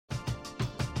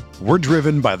We're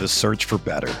driven by the search for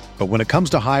better. But when it comes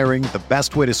to hiring, the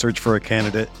best way to search for a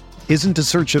candidate isn't to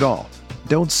search at all.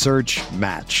 Don't search,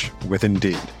 match with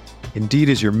Indeed. Indeed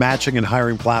is your matching and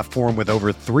hiring platform with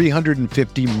over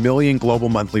 350 million global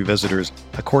monthly visitors,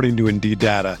 according to Indeed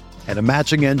data, and a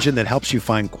matching engine that helps you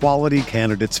find quality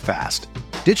candidates fast.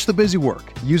 Ditch the busy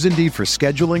work. Use Indeed for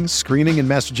scheduling, screening, and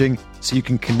messaging so you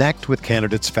can connect with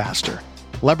candidates faster.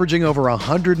 Leveraging over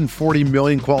 140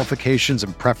 million qualifications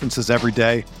and preferences every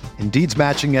day, Indeed's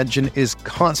matching engine is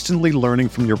constantly learning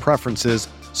from your preferences,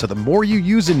 so the more you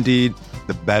use Indeed,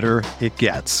 the better it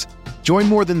gets. Join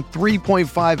more than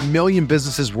 3.5 million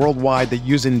businesses worldwide that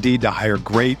use Indeed to hire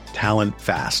great talent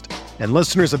fast. And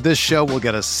listeners of this show will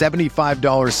get a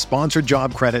 $75 sponsored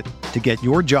job credit to get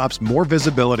your jobs more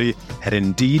visibility at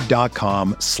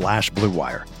Indeed.com/Blue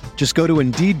Wire. Just go to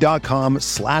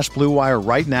Indeed.com/Blue Wire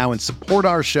right now and support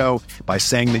our show by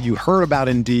saying that you heard about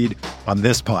Indeed on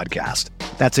this podcast.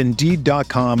 That's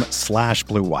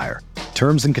Indeed.com/Blue Wire.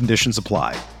 Terms and conditions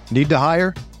apply. Need to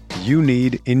hire? You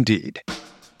need Indeed.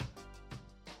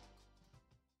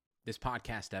 This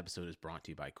podcast episode is brought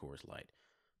to you by Coors Light.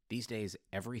 These days,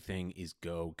 everything is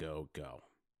go, go, go.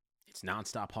 It's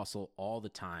nonstop hustle all the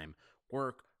time.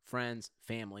 Work, friends,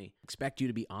 family, expect you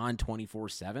to be on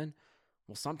 24/7.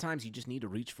 Well, sometimes you just need to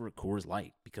reach for a Coors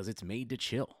Light because it's made to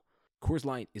chill. Coors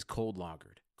Light is cold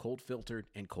lagered, cold filtered,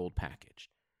 and cold packaged.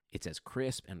 It's as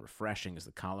crisp and refreshing as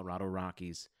the Colorado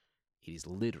Rockies. It is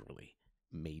literally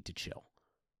made to chill.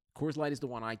 Coors Light is the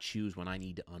one I choose when I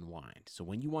need to unwind. So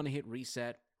when you want to hit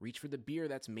reset, reach for the beer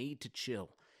that's made to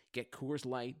chill. Get Coors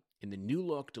Light in the new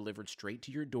look delivered straight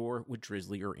to your door with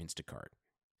Drizzly or Instacart.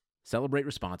 Celebrate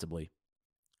responsibly.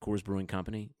 Coors Brewing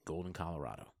Company, Golden,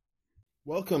 Colorado.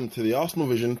 Welcome to the Arsenal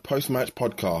Vision post-match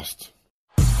podcast.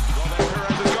 Well,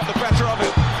 Perez has got the better of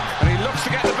it, and he looks to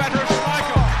get the better of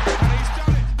Schmeichel, and he's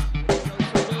done it.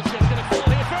 Wilshire's going to fall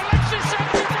here for Alexis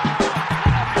Henry,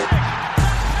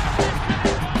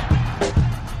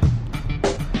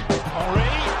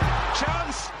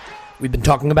 chance. We've been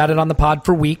talking about it on the pod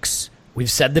for weeks.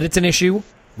 We've said that it's an issue.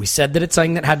 We said that it's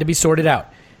something that had to be sorted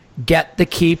out. Get the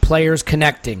key players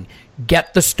connecting.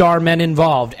 Get the star men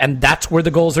involved, and that's where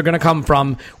the goals are going to come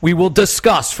from. We will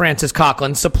discuss Francis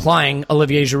Coquelin supplying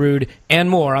Olivier Giroud and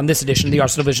more on this edition of the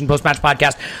Arsenal Vision Post-Match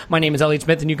Podcast. My name is Elliot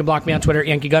Smith, and you can block me on Twitter at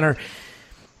Yankee Gunner.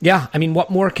 Yeah, I mean, what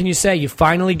more can you say? You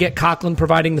finally get Coquelin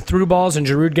providing the through balls and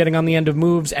Giroud getting on the end of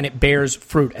moves, and it bears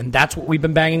fruit. And that's what we've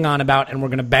been banging on about, and we're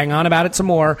going to bang on about it some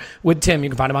more with Tim. You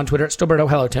can find him on Twitter at Stillberto.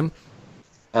 Hello, Tim.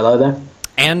 Hello there.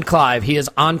 And Clive. He is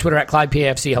on Twitter at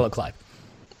ClivePAFC. Hello, Clive.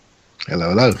 Hello,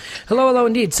 hello. Hello, hello,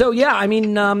 indeed. So, yeah, I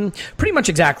mean, pretty much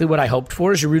exactly what I hoped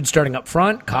for. Giroud starting up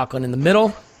front, Coquelin in the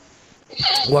middle.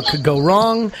 What could go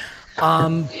wrong?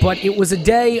 But it was a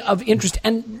day of interest.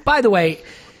 And, by the way,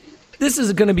 this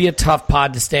is going to be a tough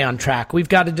pod to stay on track. We've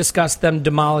got to discuss them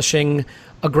demolishing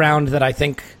a ground that I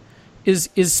think is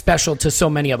special to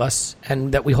so many of us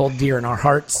and that we hold dear in our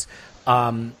hearts,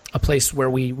 a place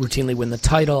where we routinely win the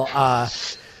title.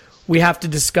 We have to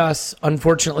discuss,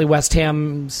 unfortunately, West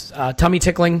Ham's tummy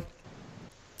tickling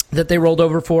that they rolled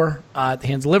over for at the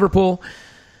hands of Liverpool.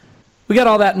 We got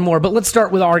all that and more, but let's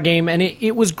start with our game. And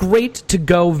it was great to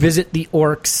go visit the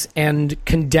Orcs and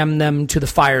condemn them to the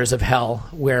fires of hell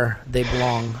where they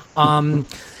belong.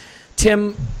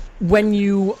 Tim, when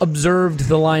you observed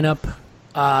the lineup,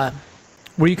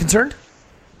 were you concerned?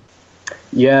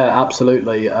 Yeah,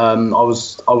 absolutely. I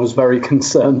was very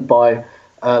concerned by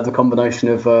the combination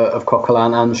of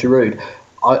Coquelin and Giroud.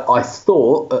 I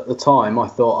thought at the time,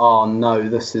 oh no,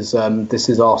 this is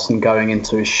Arsene going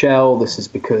into his shell. This is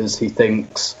because he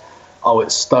thinks,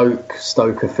 it's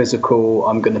Stoke are physical.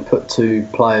 I'm going to put two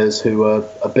players who are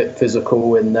a bit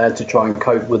physical in there to try and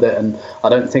cope with it. And I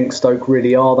don't think Stoke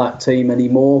really are that team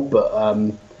anymore, but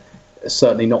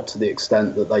certainly not to the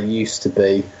extent that they used to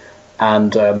be.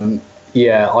 And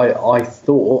I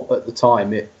thought at the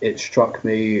time it struck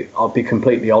me. I'll be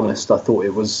completely honest. I thought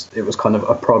it was kind of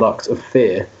a product of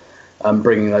fear,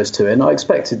 bringing those two in. I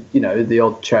expected, the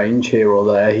odd change here or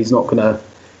there. He's not going to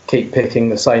keep picking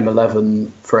the same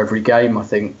 11 for every game. I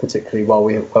think, particularly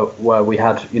where we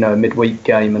had, a midweek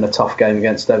game and a tough game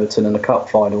against Everton in a cup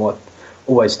final. I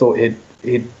always thought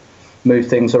he'd move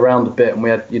things around a bit, and we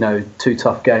had, two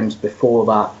tough games before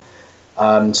that.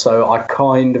 So I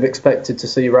kind of expected to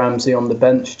see Ramsey on the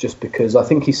bench just because I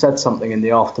think he said something in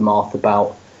the aftermath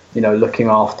about, looking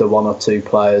after one or two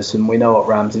players. And we know what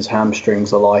Ramsey's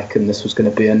hamstrings are like, and this was going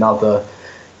to be another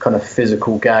kind of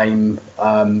physical game.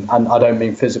 And I don't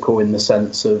mean physical in the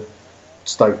sense of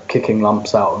Stoke kicking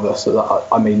lumps out of us.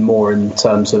 I mean more in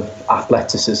terms of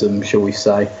athleticism, shall we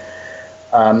say.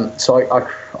 So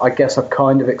I guess I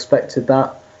kind of expected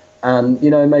that. And,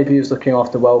 maybe he was looking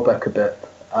after Welbeck a bit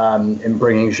in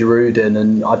bringing Giroud in.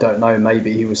 And I don't know,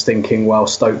 maybe he was thinking, well,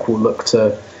 Stoke will look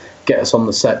to get us on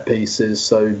the set pieces,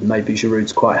 so maybe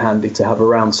Giroud's quite handy to have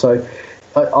around. So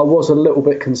I was a little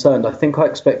bit concerned. I think I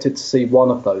expected to see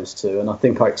one of those two, and I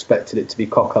think I expected it to be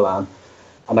Coquelin.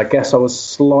 And I guess I was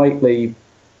slightly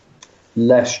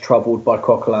less troubled by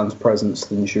Coquelin's presence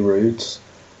than Giroud's,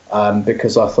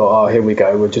 because I thought, here we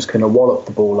go, we're just going to wallop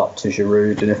the ball up to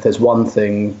Giroud, and if there's one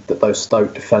thing that those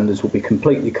Stoke defenders will be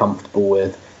completely comfortable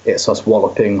with, it's us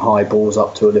walloping high balls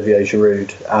up to Olivier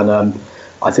Giroud. And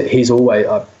I think he's always,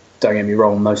 don't get me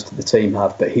wrong, most of the team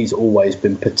have, but he's always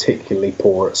been particularly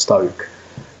poor at Stoke,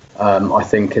 I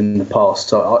think, in the past.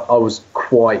 So I was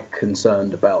quite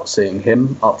concerned about seeing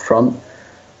him up front.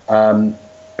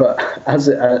 But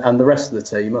and the rest of the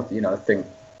team, I think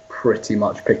pretty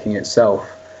much picking itself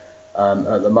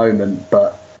at the moment.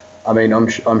 But I mean,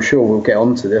 I'm sure we'll get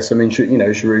onto this. I mean,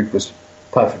 Giroud was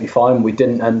perfectly fine. We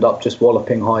didn't end up just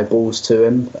walloping high balls to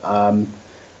him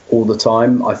all the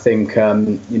time. I think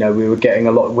we were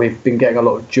getting we've been getting a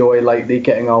lot of joy lately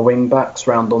getting our wing backs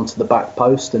round onto the back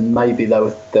post, and maybe they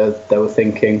were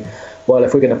thinking, well,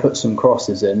 if we're going to put some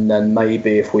crosses in, then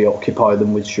maybe if we occupy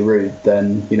them with Giroud,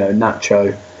 then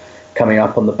Nacho coming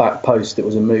up on the back post, it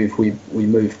was a move we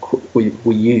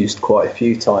used quite a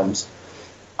few times.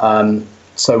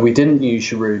 So we didn't use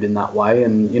Giroud in that way,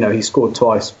 and he scored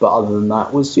twice, but other than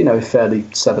that was fairly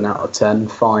 7 out of 10,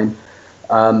 fine.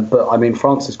 But I mean,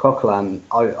 Francis Coquelin,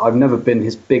 I've never been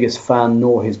his biggest fan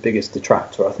nor his biggest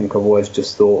detractor. I think I've always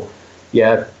just thought,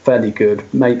 yeah, fairly good,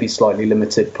 maybe slightly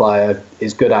limited player,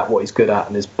 is good at what he's good at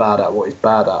and is bad at what he's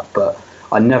bad at. But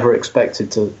I never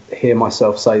expected to hear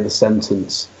myself say the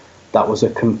sentence, that was a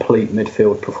complete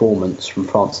midfield performance from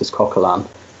Francis Coquelin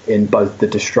in both the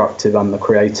destructive and the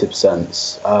creative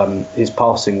sense. His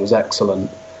passing was excellent.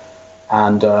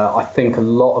 And I think a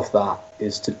lot of that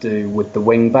is to do with the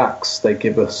wing backs. They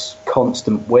give us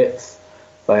constant width.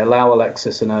 They allow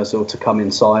Alexis and Ozil to come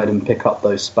inside and pick up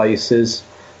those spaces,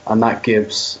 and that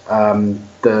gives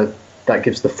the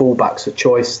fullbacks a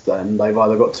choice. Then they've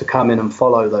either got to come in and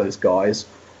follow those guys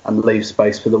and leave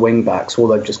space for the wing backs, or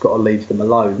they've just got to leave them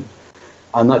alone.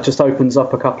 And that just opens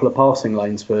up a couple of passing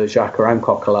lanes for Xhaka and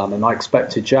Coquelin, and I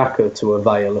expected Xhaka to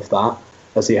avail of that,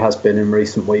 as he has been in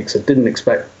recent weeks. I didn't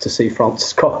expect to see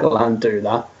Francis Coquelin do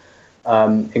that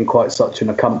in quite such an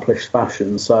accomplished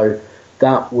fashion. So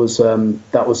that was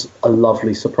a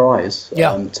lovely surprise,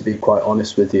 to be quite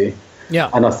honest with you. Yeah.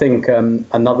 And I think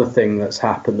another thing that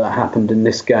happened in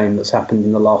this game, that's happened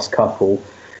in the last couple,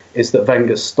 is that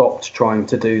Wenger stopped trying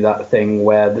to do that thing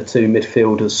where the two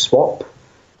midfielders swap,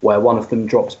 where one of them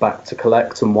drops back to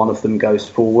collect and one of them goes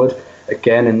forward.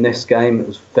 Again, in this game, it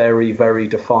was very, very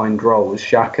defined roles.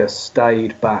 Xhaka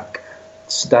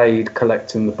stayed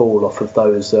collecting the ball off of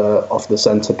those off the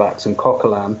centre backs, and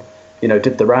Coquelin,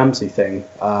 did the Ramsey thing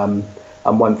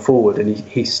and went forward, and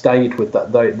he stayed with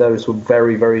that. Those were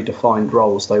very, very defined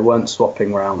roles. They weren't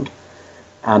swapping round,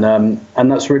 and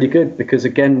that's really good, because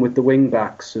again, with the wing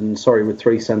backs with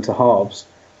three centre halves,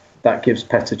 that gives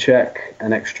Petr Cech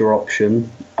an extra option,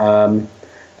 and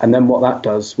then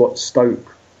what Stoke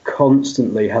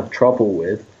constantly had trouble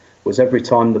with was every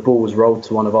time the ball was rolled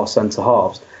to one of our centre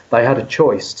halves, they had a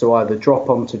choice to either drop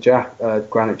onto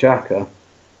Granit Xhaka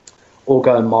or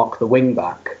go and mark the wing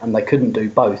back, and they couldn't do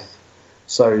both.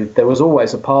 So there was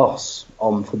always a pass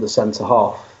on for the centre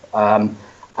half, and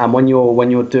when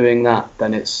you're doing that,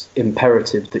 then it's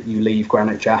imperative that you leave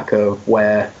Granit Xhaka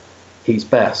where he's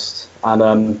best,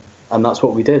 and that's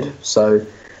what we did. So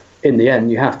in the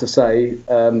end, you have to say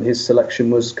his selection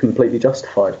was completely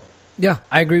justified. Yeah,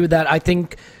 I agree with that. I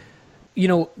think,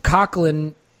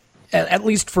 Coquelin, at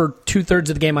least for 2/3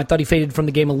 of the game, I thought he faded from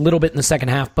the game a little bit in the second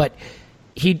half, but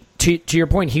he, to your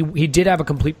point, he did have a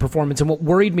complete performance. And what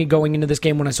worried me going into this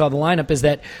game when I saw the lineup is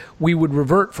that we would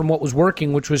revert from what was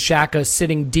working, which was Xhaka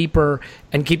sitting deeper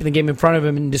and keeping the game in front of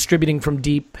him and distributing from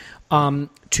deep,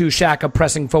 to Xhaka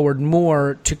pressing forward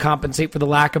more to compensate for the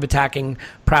lack of attacking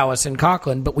prowess in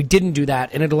Coquelin. But we didn't do that,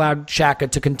 and it allowed Xhaka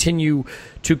to continue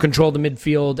to control the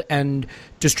midfield and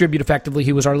distribute effectively.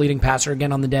 He was our leading passer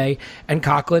again on the day, and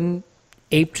Coquelin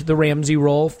aped the Ramsey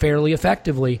role fairly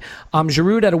effectively.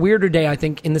 Giroud had a weirder day, I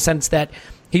think, in the sense that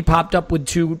he popped up with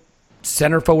two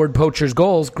center forward poachers'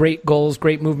 goals, great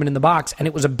movement in the box, and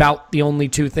it was about the only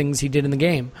two things he did in the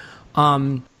game.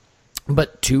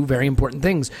 But two very important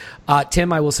things.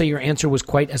 Tim, I will say your answer was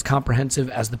quite as comprehensive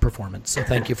as the performance, so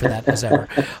thank you for that as ever.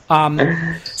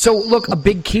 So look, a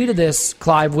big key to this,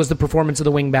 Clive, was the performance of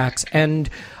the wingbacks, and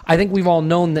I think we've all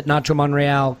known that Nacho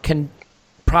Monreal can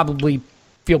probably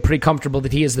feel pretty comfortable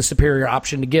that he is the superior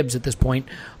option to Gibbs at this point.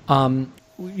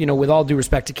 With all due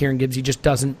respect to Kieran Gibbs, he just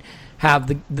doesn't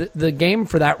have the game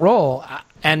for that role.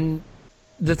 And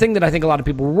the thing that I think a lot of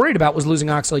people were worried about was losing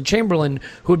Oxlade-Chamberlain,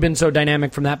 who had been so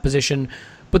dynamic from that position.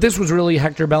 But this was really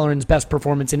Hector Bellerin's best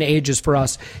performance in ages for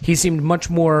us. He seemed much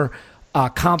more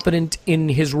confident in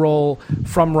his role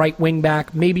from right wing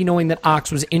back, maybe knowing that Ox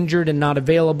was injured and not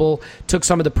available, took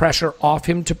some of the pressure off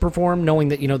him to perform, knowing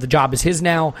that, the job is his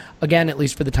now, again, at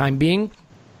least for the time being.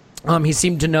 He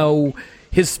seemed to know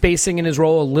his spacing in his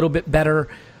role a little bit better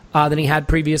than he had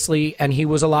previously, and he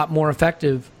was a lot more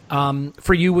effective.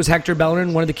 For you, was Hector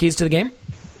Bellerin one of the keys to the game?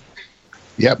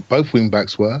 Yeah, both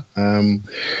wing-backs were.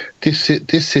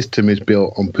 This system is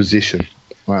built on position.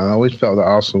 Right? I always felt that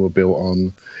Arsenal were built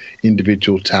on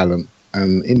individual talent,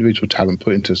 and individual talent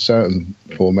put into a certain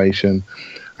formation,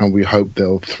 and we hope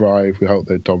they'll thrive, we hope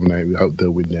they'll dominate, we hope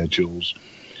they'll win their duels.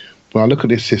 When I look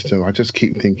at this system, I just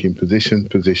keep thinking position,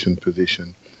 position,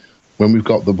 position. When we've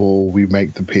got the ball, we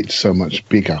make the pitch so much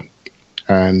bigger,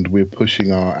 and we're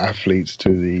pushing our athletes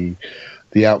to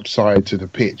the outside of the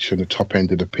pitch and the top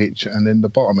end of the pitch and then the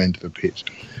bottom end of the pitch.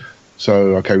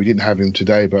 So, okay, we didn't have him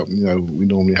today, but, we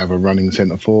normally have a running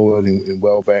centre-forward in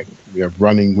Welbeck. We have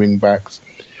running wing-backs.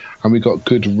 And we've got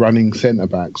good running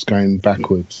centre-backs going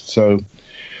backwards. So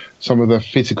some of the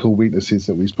physical weaknesses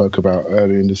that we spoke about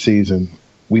earlier in the season,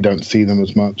 we don't see them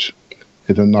as much.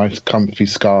 There's a nice comfy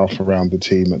scarf around the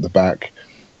team at the back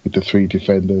with the three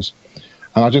defenders.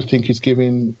 And I just think he's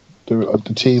giving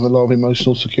the team a lot of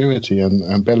emotional security.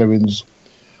 And Bellerin's,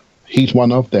 he's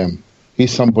one of them.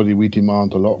 He's somebody we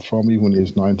demand a lot from, even when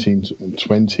he's 19 and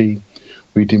 20.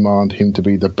 We demand him to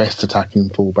be the best attacking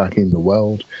fullback in the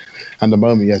world. And the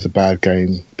moment he has a bad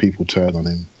game, people turn on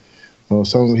him. Well,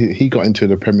 so he got into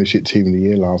the Premiership Team of the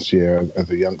Year last year as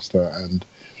a youngster, and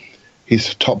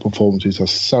his top performances are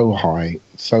so high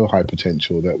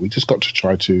potential that we just got to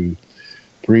try to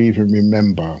breathe and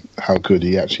remember how good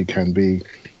he actually can be.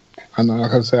 And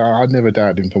like I say, I never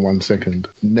doubted him for 1 second,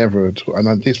 never at all.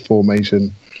 And this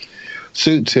formation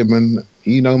suits him, and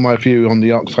my view on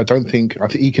the Ox. I think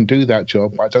he can do that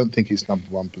job. I don't think it's number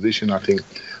one position. I think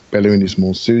Bellerin is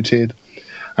more suited,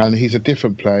 and he's a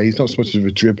different player. He's not so much of a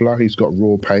dribbler. He's got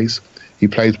raw pace. He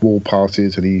plays wall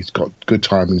passes, and he's got good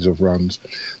timings of runs.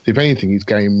 If anything, his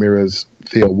game mirrors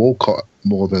Theo Walcott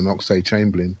more than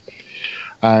Oxlade-Chamberlain,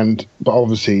 but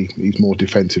obviously he's more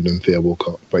defensive than Theo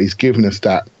Walcott. But he's given us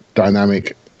that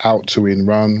dynamic out to in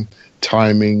run,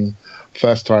 timing,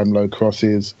 first time low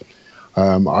crosses.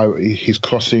 His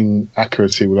crossing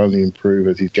accuracy will only improve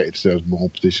as he's getting to those more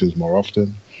positions more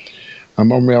often. And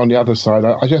Monreal on the other side,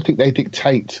 I just think they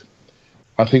dictate.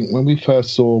 I think when we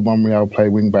first saw Monreal play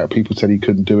wing-back, people said he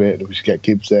couldn't do it, we should get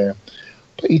Gibbs there.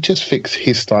 But he just fixed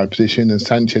his style position, and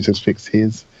Sanchez has fixed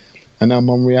his. And now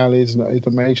Monreal is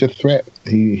a major threat.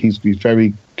 He's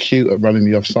very cute at running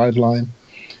the offside line.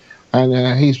 And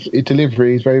his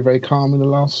delivery is very, very calm in the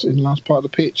last part of the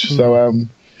pitch. Mm. So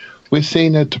we're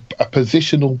seeing a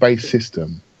positional-based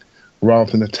system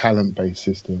rather than a talent-based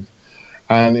system.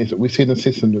 And we're seeing a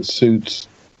system that suits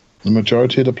the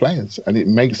majority of the players, and it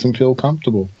makes them feel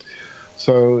comfortable.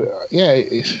 So,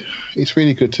 it's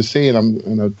really good to see.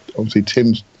 And obviously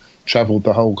Tim's travelled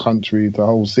the whole country, the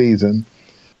whole season.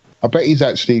 I bet he's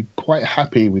actually quite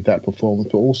happy with that performance,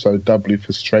 but also doubly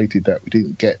frustrated that we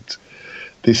didn't get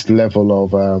this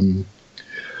level of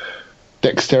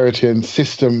dexterity and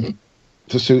system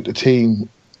to suit the team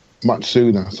much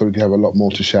sooner, so we can have a lot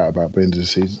more to shout about by the end of the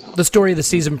season. The story of the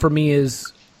season for me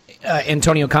is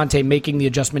Antonio Conte making the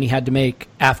adjustment he had to make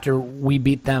after we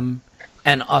beat them,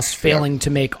 and us failing to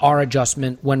make our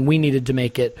adjustment when we needed to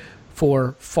make it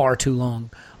for far too long.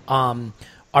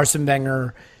 Arsene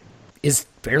Wenger is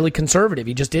fairly conservative.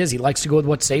 He just is. He likes to go with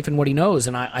what's safe and what he knows,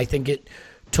 and I think it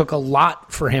took a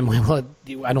lot for him. Well,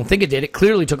 I don't think it did. It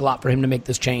clearly took a lot for him to make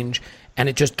this change, and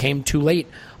it just came too late.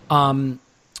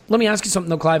 Let me ask you something,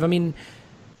 though, Clive. I mean,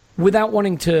 without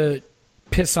wanting to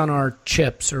piss on our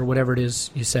chips or whatever it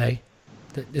is you say,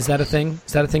 is that a thing?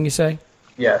 Is that a thing you say?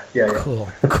 Yeah. Cool.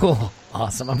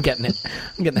 Awesome. I'm getting it.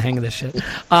 I'm getting the hang of this shit.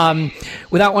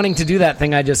 Without wanting to do that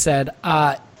thing I just said,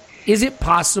 is it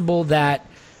possible that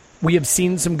we have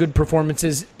seen some good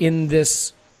performances in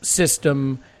this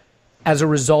system as a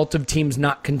result of teams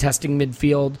not contesting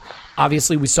midfield?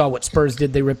 Obviously, we saw what Spurs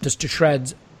did. They ripped us to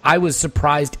shreds. I was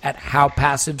surprised at how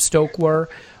passive Stoke were,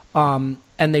 and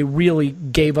they really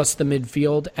gave us the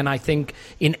midfield. And I think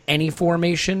in any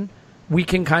formation, we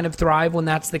can kind of thrive when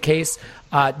that's the case.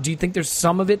 Do you think there's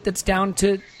some of it that's down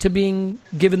to being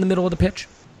given the middle of the pitch?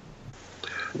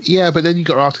 Yeah, but then you've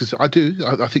got to ask yourself, I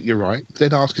think you're right.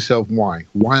 Then ask yourself why.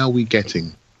 Why are we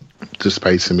getting the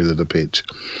space in the middle of the pitch.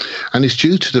 And it's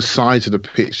due to the size of the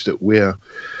pitch that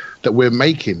we're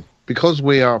making, because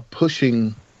we are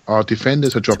pushing. Our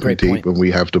defenders are dropping deep when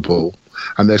we have the ball,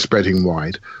 and they're spreading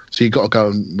wide. So you've got to go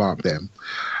and mark them.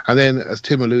 And then, as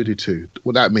Tim alluded to,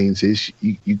 what that means is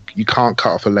you can't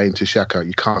cut off a lane to Xhaka.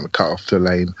 You can't cut off the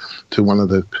lane to one of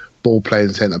the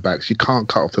ball-playing centre-backs. You can't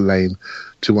cut off the lane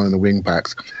to one of the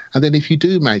wing-backs. And then if you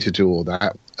do manage to do all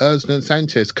that, Ozil and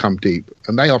Sanchez come deep,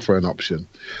 and they offer an option.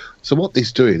 So what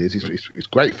this doing is, it's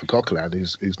great for Coquelin,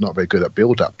 who's not very good at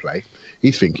build-up play.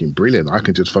 He's thinking, brilliant, I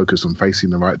can just focus on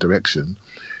facing the right direction,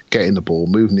 getting the ball,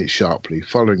 moving it sharply,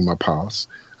 following my pass,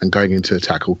 and going into a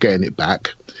tackle, getting it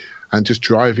back, and just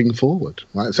driving forward.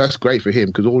 Right? So that's great for him,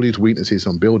 because all his weaknesses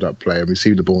on build-up play and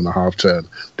receiving the ball in a half-turn,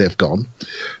 they've gone.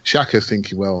 Xhaka's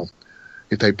thinking, well,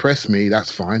 if they press me,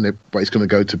 that's fine, but it's going to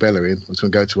go to Bellerin, it's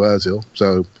going to go to Ozil,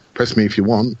 so press me if you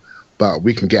want, but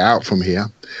we can get out from here.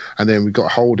 And then we've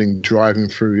got Holding driving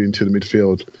through into the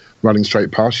midfield, running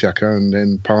straight past Xhaka and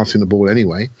then passing the ball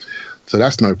anyway. So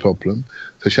that's no problem.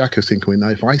 So Xhaka's thinking, well, no,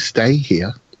 if I stay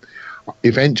here,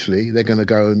 eventually they're going to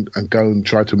go and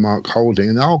try to mark Holding,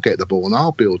 and I'll get the ball and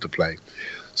I'll build the play.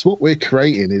 So what we're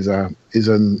creating is a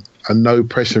no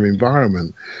pressure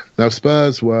environment. Now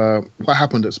what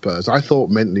happened at Spurs? I thought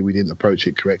mentally we didn't approach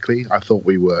it correctly. I thought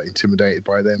we were intimidated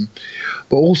by them,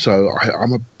 but also I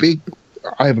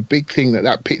have a big thing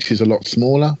that pitch is a lot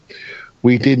smaller.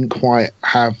 We didn't quite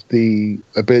have the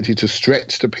ability to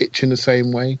stretch the pitch in the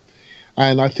same way,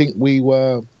 and I think we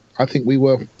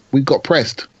got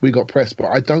pressed. But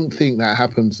I don't think that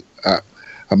happens at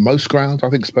most grounds. I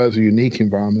think Spurs are a unique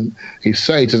environment. He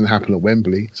say it doesn't happen at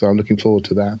Wembley, so I'm looking forward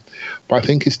to that. But I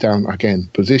think it's down, again,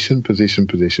 position.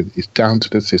 It's down to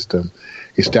the system.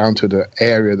 It's down to the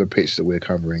area of the pitch that we're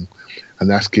covering. And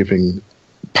that's giving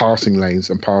passing lanes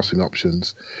and passing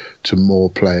options to more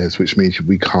players, which means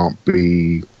we can't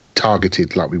be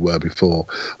targeted like we were before.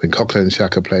 When Coquelin and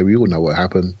Xhaka play, we all know what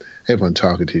happened. Everyone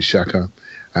targeted Xhaka,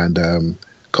 and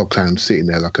Coquelin sitting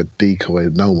there like a decoy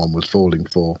no one was falling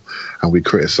for, and we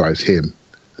criticised him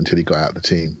until he got out of the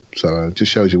team. So it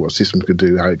just shows you what systems can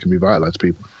do, how it can revitalise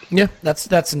people. Yeah,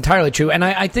 that's entirely true. And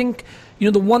I think,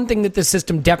 the one thing that this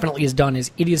system definitely has done is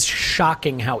it is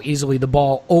shocking how easily the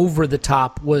ball over the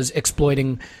top was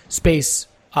exploiting space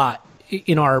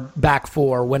in our back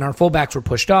four. When our fullbacks were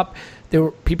pushed up,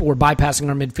 people were bypassing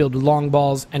our midfield with long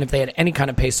balls, and if they had any kind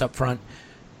of pace up front,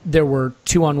 there were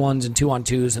 2-on-1s and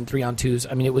 2-on-2s and 3-on-2s.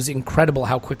 I mean, it was incredible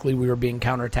how quickly we were being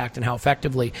counterattacked and how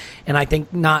effectively. And I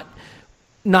think not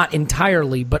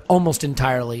entirely, but almost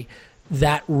entirely,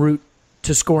 that route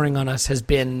to scoring on us has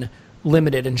been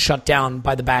limited and shut down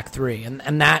by the back three.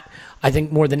 And that, I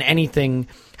think, more than anything,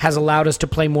 has allowed us to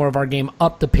play more of our game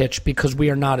up the pitch because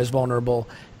we are not as vulnerable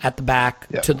at the back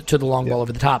to the long ball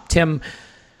over the top. Tim,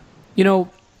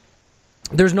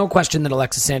 there's no question that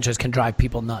Alexis Sanchez can drive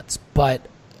people nuts, but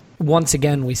once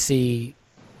again, we see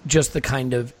just the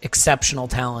kind of exceptional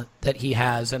talent that he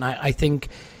has. And I think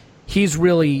he's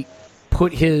really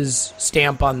put his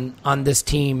stamp on this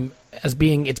team as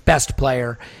being its best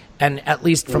player, and at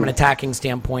least from an attacking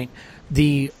standpoint,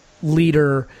 the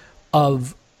leader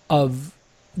of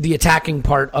the attacking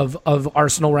part of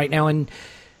Arsenal right now. And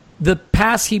the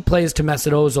pass he plays to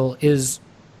Mesut Ozil is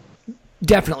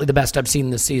definitely the best I've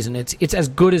seen this season. It's as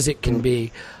good as it can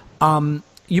be.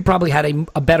 You probably had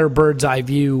a better bird's eye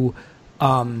view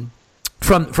from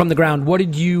the ground. What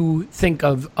did you think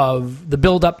of the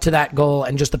build up to that goal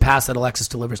and just the pass that Alexis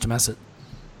delivers to Mesut?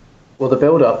 Well, the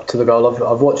build up to the goal,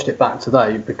 I've watched it back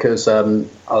today because I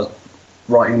was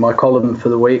writing my column for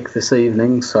the week this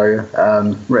evening, so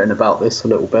written about this a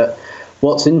little bit.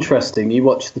 What's interesting, you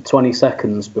watch the 20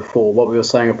 seconds before, what we were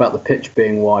saying about the pitch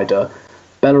being wider.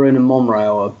 Bellerin and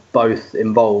Monreal are both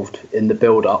involved in the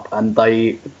build-up, and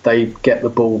they get the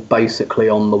ball basically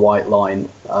on the white line,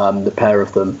 the pair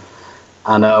of them.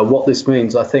 And what this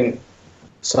means, I think,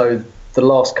 so the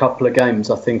last couple of games,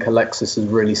 I think Alexis has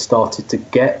really started to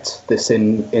get this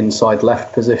inside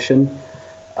left position.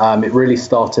 It really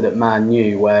started at Man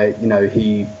U, where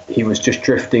he was just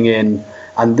drifting in,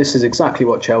 and this is exactly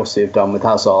what Chelsea have done with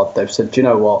Hazard. They've said, do you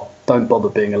know what? Don't bother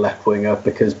being a left winger,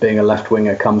 because being a left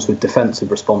winger comes with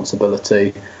defensive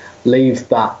responsibility. Leave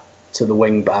that to the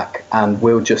wing back and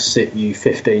we'll just sit you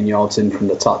 15 yards in from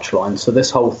the touchline. So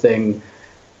this whole thing,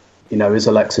 is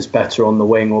Alexis better on the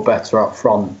wing or better up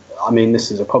front? I mean,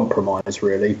 this is a compromise,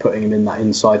 really, putting him in that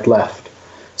inside left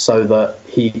so that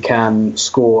he can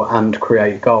score and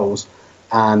create goals.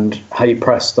 And hey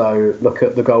presto, look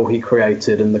at the goal he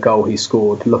created and the goal he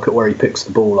scored. Look at where he picks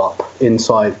the ball up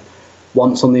inside.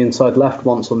 Once on the inside left,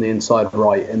 once on the inside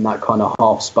right, in that kind of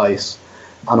half space.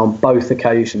 And on both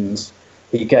occasions,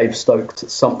 he gave Stoke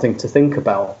something to think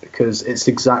about, because it's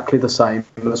exactly the same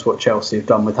as what Chelsea have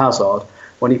done with Hazard.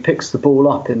 When he picks the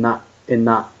ball up in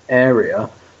that area,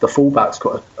 the fullback's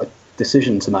got a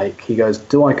decision to make. He goes,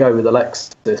 do I go with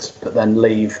Alexis but then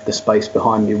leave the space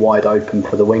behind me wide open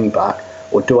for the wing back,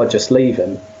 or do I just leave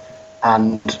him?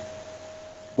 And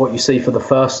what you see for the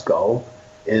first goal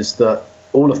is that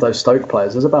all of those Stoke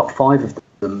players, there's about 5 of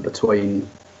them between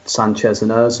Sanchez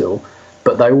and Ozil,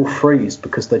 but they all freeze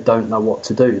because they don't know what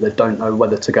to do. They don't know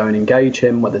whether to go and engage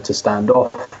him, whether to stand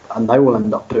off, and they will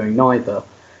end up doing neither.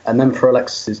 And then for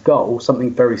Alexis's goal,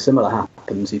 something very similar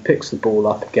happens. He picks the ball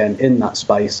up again in that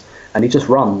space, and he just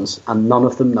runs, and none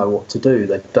of them know what to do.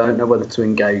 They don't know whether to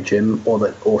engage him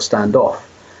or stand off.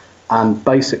 And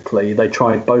basically, they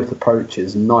tried both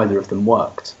approaches, and neither of them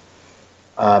worked.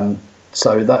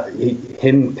 So that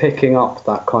him picking up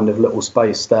that kind of little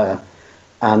space there.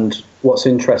 And what's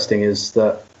interesting is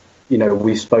that, you know,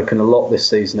 we've spoken a lot this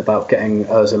season about getting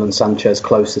Ozil and Sanchez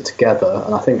closer together,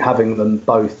 and I think having them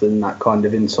both in that kind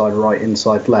of inside right,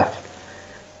 inside left,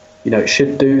 you know, it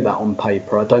should do that on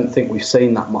paper. I don't think we've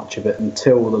seen that much of it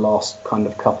until the last kind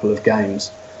of couple of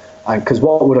games. Because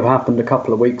what would have happened a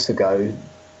couple of weeks ago,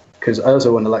 because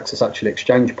Ozil and Alexis actually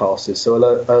exchange passes, so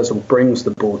Ozil brings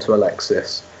the ball to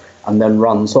Alexis and then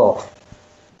runs off.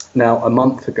 Now, a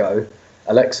month ago,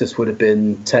 Alexis would have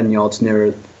been 10 yards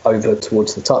nearer over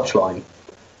towards the touchline.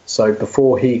 So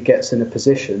before he gets in a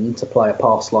position to play a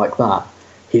pass like that,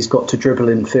 he's got to dribble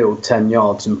in field 10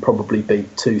 yards and probably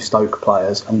beat 2 Stoke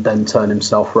players and then turn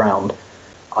himself round.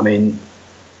 I mean,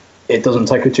 it doesn't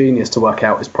take a genius to work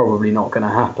out it's probably not going to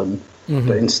happen. Mm-hmm.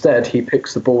 But instead, he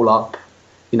picks the ball up,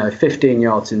 15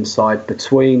 yards inside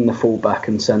between the fullback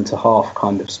and centre-half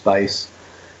kind of space.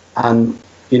 And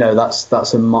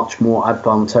that's a much more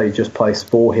advantageous place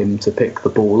for him to pick the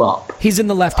ball up. He's in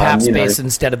the left half space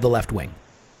instead of the left wing.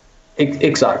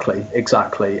 Exactly.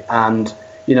 And,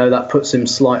 that puts him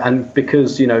and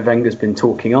because, Wenger's been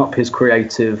talking up his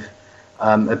creative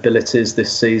abilities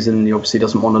this season, he obviously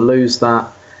doesn't want to lose that.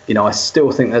 I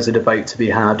still think there's a debate to be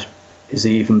had. Is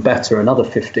he even better another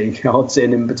 15 yards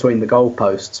in between the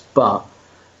goalposts? But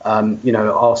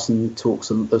Arsene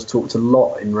has talked a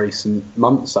lot in recent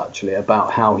months, actually,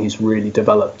 about how he's really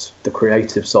developed the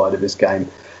creative side of his game.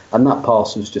 And that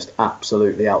pass was just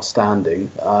absolutely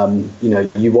outstanding.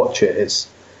 You watch it, it's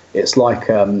like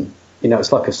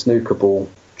it's like a snooker ball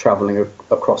travelling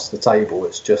across the table.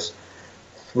 It's just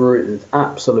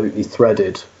absolutely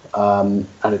threaded, and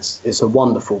it's a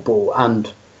wonderful ball.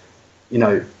 And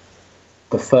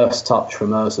the first touch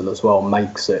from Ozil as well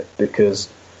makes it, because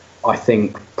I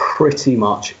think pretty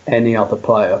much any other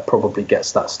player probably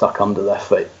gets that stuck under their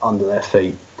feet, and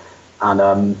the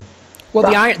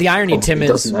irony, Tim, is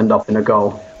doesn't end up in a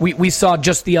goal. We saw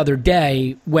just the other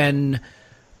day when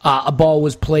a ball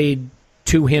was played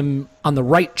to him on the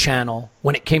right channel.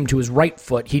 When it came to his right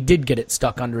foot, he did get it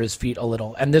stuck under his feet a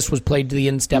little, and this was played to the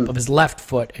instep of his left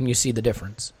foot, and you see the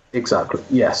difference. Exactly.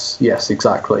 Yes.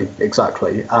 Exactly.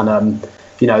 And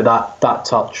that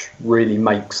touch really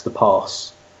makes the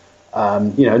pass.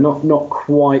 Not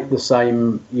quite the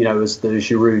same, as the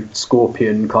Giroud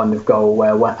Scorpion kind of goal,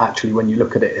 where actually when you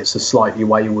look at it, it's a slightly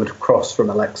wayward cross from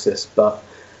Alexis. But,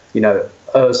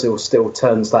 Ozil still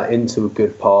turns that into a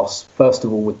good pass, first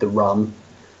of all with the run,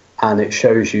 and it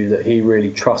shows you that he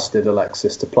really trusted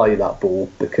Alexis to play that ball,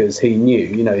 because he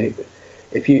knew,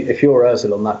 if you're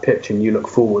Ozil on that pitch and you look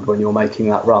forward when you're making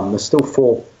that run, there's still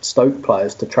 4 Stoke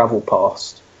players to travel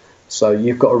past. So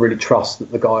you've got to really trust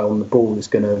that the guy on the ball is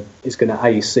going to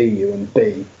A, see you, and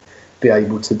B, be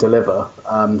able to deliver.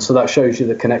 So that shows you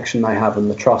the connection they have and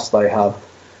the trust they have.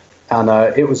 And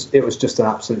it was just an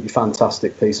absolutely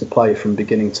fantastic piece of play from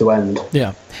beginning to end.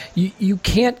 Yeah. You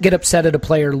can't get upset at a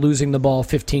player losing the ball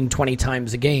 15, 20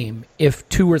 times a game if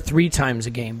 2 or 3 times a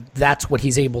game, that's what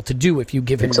he's able to do if you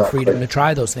give him the freedom to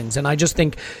try those things. And I just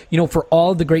think, for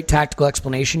all the great tactical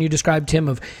explanation you described, Tim,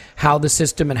 of how the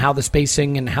system and how the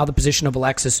spacing and how the position of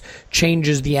Alexis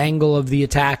changes the angle of the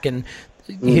attack and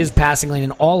his passing lane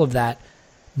and all of that,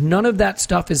 none of that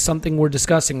stuff is something we're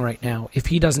discussing right now if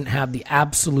he doesn't have the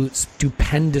absolute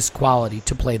stupendous quality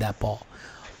to play that ball.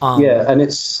 And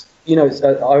it's, I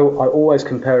always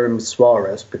compare him with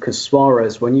Suarez, because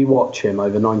Suarez, when you watch him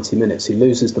over 90 minutes, he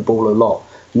loses the ball a lot.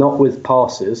 Not with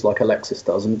passes like Alexis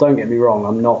does. And don't get me wrong,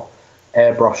 I'm not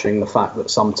airbrushing the fact that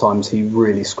sometimes he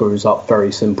really screws up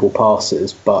very simple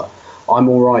passes, but I'm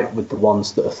all right with the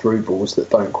ones that are through balls that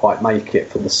don't quite make it,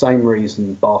 for the same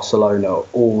reason Barcelona are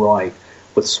all right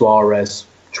with Suarez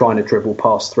trying to dribble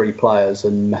past 3 players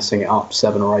and messing it up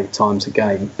 7 or 8 times a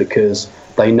game, because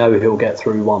they know he'll get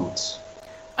through once.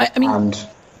 I mean, and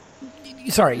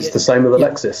sorry, it's the same with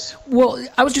Alexis. Well,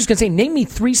 I was just going to say, name me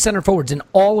 3 center forwards in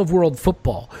all of world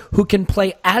football who can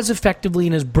play as effectively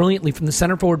and as brilliantly from the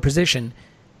center forward position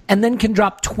and then can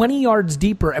drop 20 yards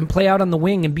deeper and play out on the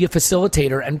wing and be a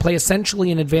facilitator and play essentially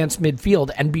in advanced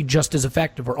midfield and be just as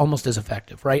effective or almost as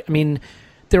effective, right? I mean,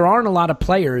 there aren't a lot of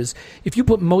players. If you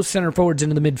put most center forwards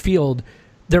into the midfield,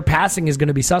 their passing is going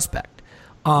to be suspect.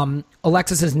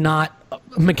 Alexis is not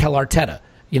Mikel Arteta,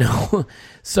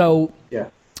 So yeah.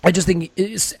 I just think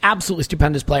it's absolutely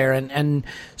stupendous player and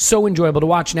so enjoyable to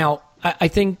watch. Now, I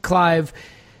think Clive,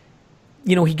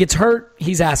 he gets hurt.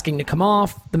 He's asking to come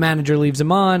off. The manager leaves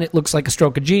him on. It looks like a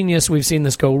stroke of genius. We've seen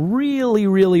this go really,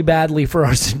 really badly for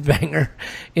Arsene Wenger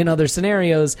in other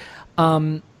scenarios.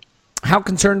 How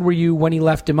concerned were you when he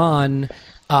left him on?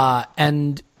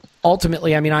 And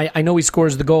ultimately, I mean, I know he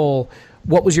scores the goal.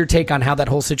 What was your take on how that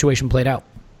whole situation played out?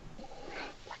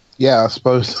 Yeah, I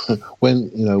suppose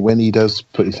when he does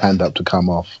put his hand up to come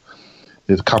off,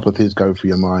 there's a couple of things go through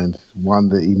your mind. One,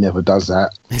 that he never does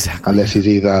that, exactly, unless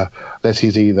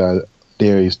he's either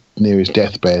near his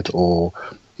deathbed or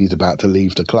he's about to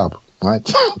leave the club, right?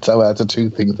 So that's the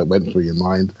 2 things that went through your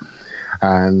mind,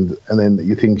 and then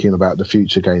you're thinking about the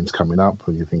future games coming up,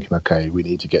 and you're thinking, okay, we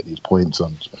need to get these points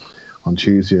on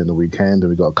Tuesday and the weekend, and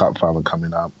we've got a cup final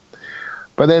coming up.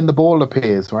 But then the ball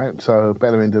appears, right? So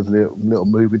Bellerin does a little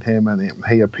move with him, and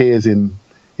he appears in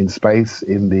space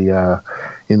in the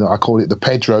I call it the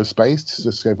Pedro space,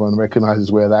 just so everyone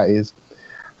recognises where that is.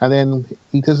 And then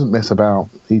he doesn't mess about.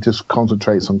 He just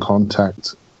concentrates on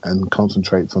contact and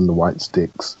concentrates on the white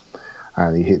sticks,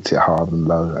 and he hits it hard and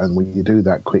low. And when you do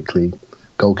that quickly,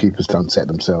 goalkeepers don't set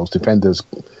themselves. Defenders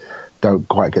don't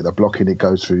quite get the block in. It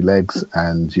goes through legs,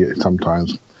 and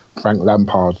sometimes Frank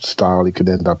Lampard style, he could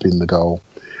end up in the goal.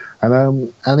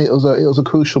 And it was a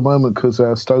crucial moment because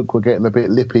Stoke were getting a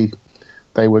bit lippy.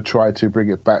 They would try to bring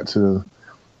it back to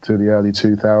the early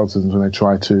 2000s when they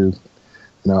tried to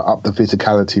up the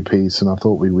physicality piece, and I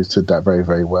thought we withstood that very,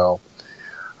 very well.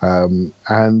 And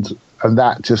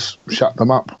that just shut them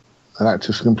up, and that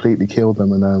just completely killed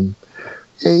them. And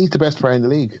he's the best player in the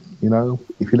league.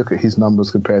 If you look at his numbers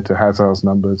compared to Hazard's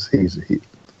numbers,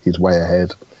 he's way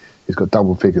ahead. He's got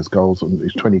double figures goals,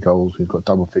 he's 20 goals. He's got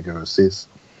double figure assists.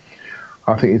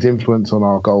 I think his influence on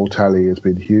our goal tally has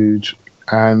been huge,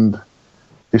 and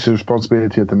it's the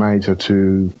responsibility of the manager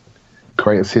to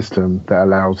create a system that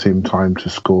allows him time to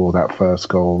score that first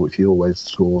goal, which he always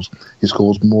scores. He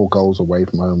scores more goals away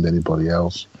from home than anybody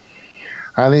else.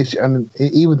 And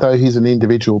even though he's an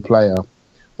individual player,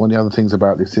 one of the other things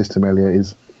about this system, Elliot,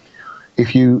 is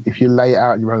if you lay it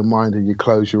out in your own mind and you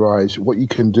close your eyes, what you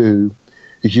can do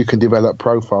is you can develop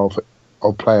profile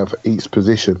of player for each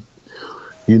position.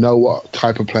 You know what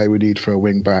type of player we need for a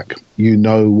wing back. You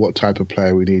know what type of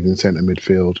player we need in centre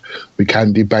midfield. We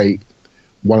can debate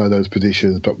one of those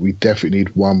positions, but we definitely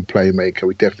need one playmaker.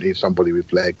 We definitely need somebody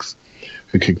with legs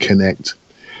who can connect.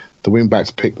 The wing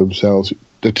backs pick themselves.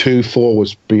 The 2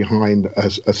 forwards behind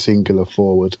a singular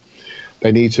forward,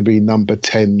 they need to be number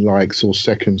 10 likes or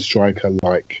second striker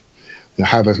like.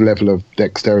 Have a level of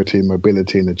dexterity,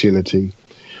 mobility and agility.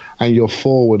 And your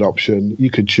forward option,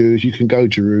 you could choose. You can go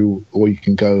Giroud or you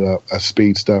can go a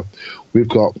speedster. We've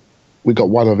got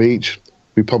one of each.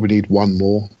 We probably need one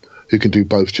more who can do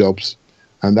both jobs,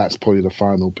 and that's probably the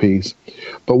final piece.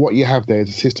 But what you have there is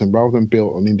a system, rather than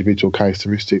built on individual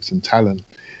characteristics and talent,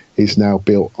 is now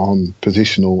built on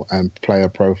positional and player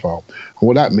profile. And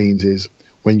what that means is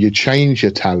when you change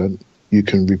your talent, you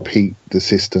can repeat the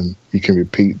system, you can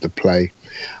repeat the play.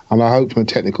 And I hope from a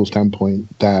technical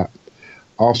standpoint that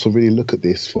Arsenal really look at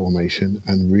this formation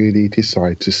and really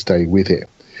decide to stay with it,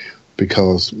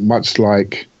 because much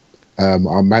like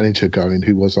our manager going,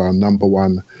 who was our number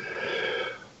one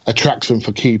attraction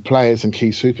for key players and key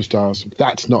superstars,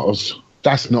 that's not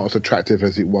as attractive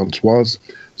as it once was.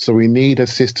 So we need a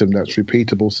system that's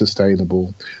repeatable,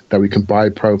 sustainable, that we can buy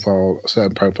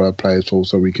certain profile players for,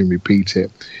 so we can repeat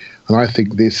it. And I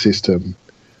think this system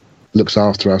looks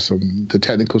after us on the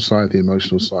technical side, the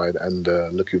emotional side, and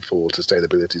looking forward to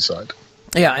sustainability side.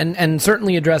 Yeah, and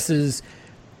certainly addresses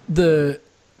the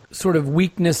sort of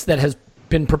weakness that has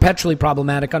been perpetually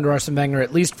problematic under Arsene Wenger,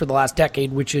 at least for the last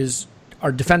decade, which is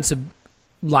our defensive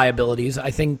liabilities.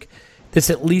 I think this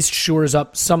at least shores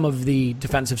up some of the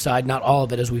defensive side, not all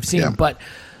of it, as we've seen. Yeah. But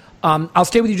I'll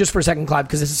stay with you just for a second, Clive,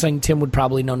 because this is something Tim would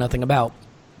probably know nothing about.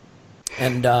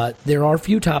 And there are a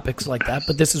few topics like that,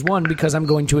 but this is one because I'm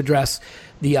going to address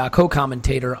the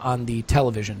co-commentator on the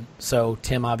television. So,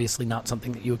 Tim, obviously not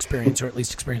something that you experience, or at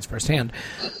least experience firsthand.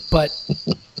 But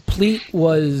Pleat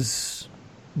was,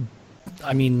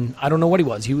 I mean, I don't know what he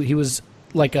was. He was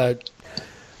like a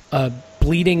a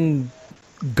bleeding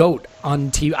goat on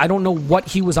TV. I don't know what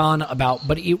he was on about,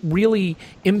 but it really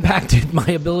impacted my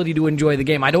ability to enjoy the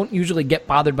game. I don't usually get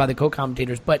bothered by the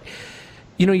co-commentators, but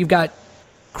you've got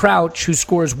Crouch who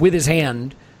scores with his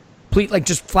hand,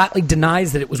 just flatly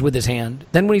denies that it was with his hand.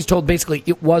 Then when he's told basically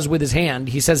it was with his hand,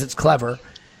 he says it's clever.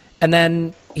 And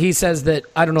then he says that,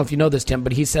 I don't know if you know this, Tim,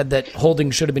 but he said that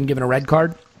Holding should have been given a red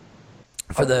card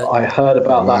for the. I heard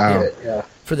about that. Yeah.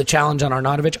 For the challenge on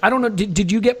Arnautovic. I don't know. Did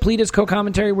you get pleat as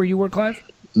co-commentary where you were, Clive?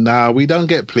 No, we don't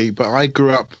get pleat, but I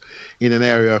grew up in an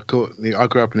area called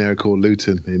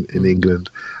Luton in England,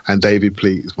 and David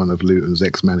Pleat is one of Luton's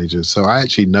ex-managers, so I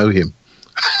actually know him.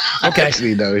 Okay. I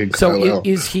actually know him so quite well.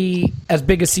 Is he as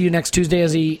big a See You Next Tuesday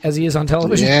as he is on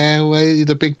television? Yeah, well, he's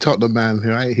a big Tottenham man,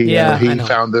 right?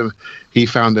 He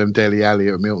found them Dele Alli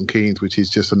at Milton Keynes, which is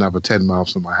just another 10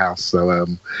 miles from my house. So,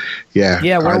 yeah.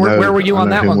 Yeah, where were you on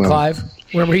that one, well. Clive?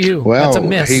 Where were you? Well, that's a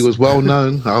miss. He was well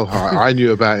known. I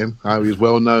knew about him. He was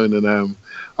well known, and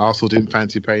Arsenal didn't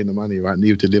fancy paying the money, right?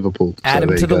 Neither did Liverpool. Add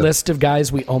him to the list of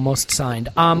guys we almost signed.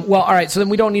 Well, all right, so then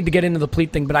we don't need to get into the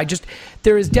pleat thing, but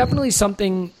there is definitely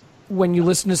something when you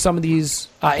listen to some of these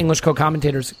English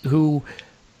co-commentators who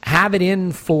have it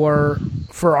in for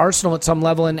Arsenal at some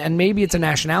level, and maybe it's a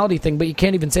nationality thing, but you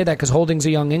can't even say that because Holding's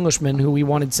a young Englishman who we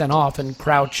wanted sent off, and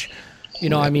Crouch,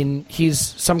 he's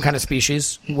some kind of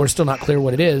species. We're still not clear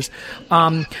what it is.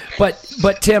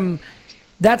 But Tim,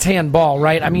 that's handball,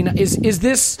 right? I mean, is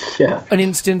this an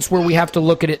instance where we have to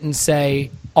look at it and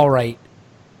say, all right,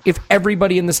 if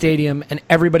everybody in the stadium and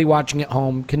everybody watching at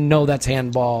home can know that's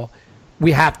handball,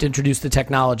 we have to introduce the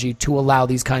technology to allow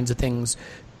these kinds of things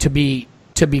to be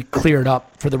cleared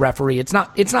up for the referee. It's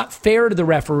not fair to the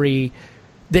referee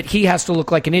that he has to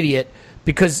look like an idiot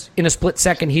because in a split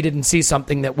second he didn't see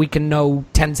something that we can know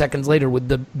 10 seconds later with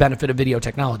the benefit of video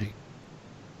technology.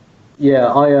 Yeah,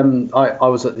 I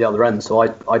was at the other end, so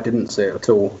I didn't see it at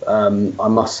all. I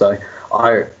must say,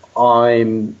 I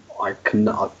can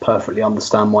perfectly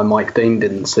understand why Mike Dean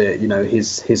didn't see it.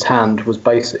 His hand was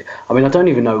basic. I mean, I don't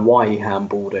even know why he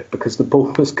handballed it because the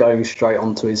ball was going straight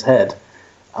onto his head,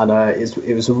 and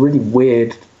it was a really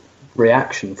weird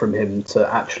reaction from him to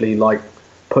actually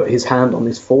put his hand on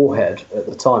his forehead at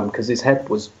the time because his head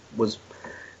was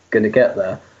going to get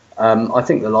there. I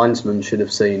think the linesman should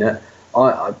have seen it.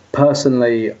 I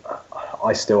personally,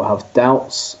 I still have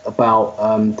doubts about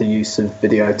the use of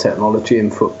video technology in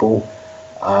football.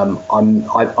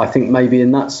 I think maybe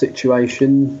in that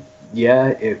situation,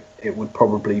 it would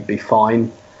probably be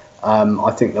fine.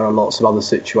 I think there are lots of other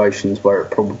situations where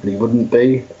it probably wouldn't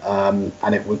be,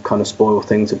 and it would kind of spoil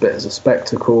things a bit as a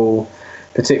spectacle,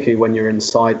 particularly when you're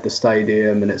inside the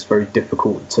stadium and it's very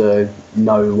difficult to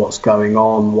know what's going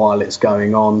on while it's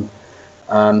going on.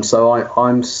 So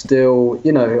I'm still,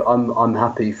 I'm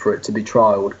happy for it to be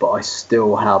trialled, but I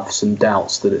still have some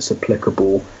doubts that it's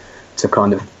applicable to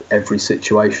kind of every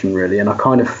situation, really. And I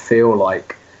kind of feel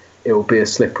like it will be a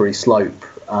slippery slope.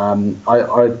 I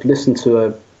listened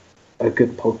to a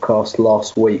good podcast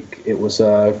last week. It was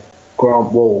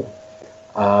Grant Wall,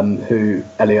 who,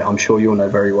 Elliot, I'm sure you'll know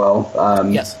very well.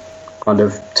 Yes. Kind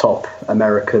of top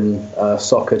American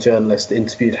soccer journalist,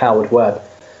 interviewed Howard Webb.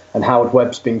 And Howard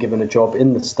Webb's been given a job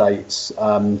in the States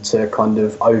to kind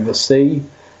of oversee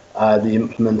the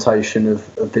implementation of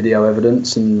video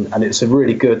evidence. And it's a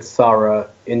really good, thorough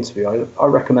interview. I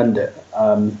recommend it.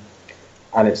 And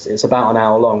it's about an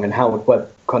hour long. And Howard Webb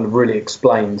kind of really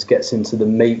gets into the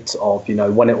meat of,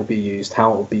 when it will be used,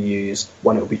 how it will be used,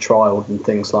 when it will be trialled and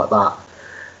things like that.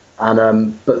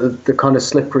 And but the kind of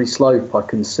slippery slope I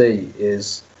can see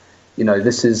is,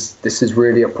 this is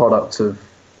really a product of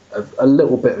a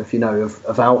little bit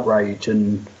of outrage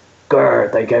and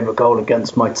they gave a goal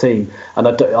against my team, and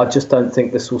I just don't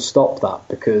think this will stop that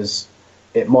because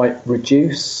it might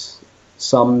reduce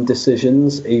some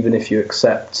decisions, even if you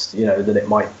accept that it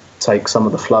might take some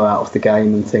of the flow out of the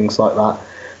game and things like that.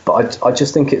 But I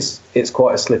just think it's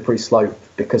quite a slippery slope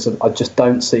because I just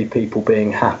don't see people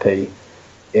being happy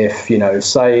if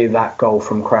say that goal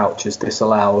from Crouch is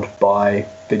disallowed by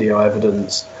video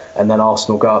evidence, and then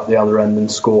Arsenal go up the other end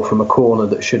and score from a corner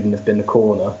that shouldn't have been a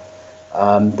corner,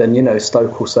 then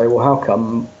Stoke will say, well, how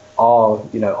come our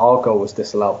goal was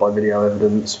disallowed by video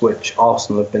evidence, which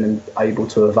Arsenal have been able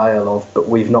to avail of, but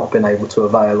we've not been able to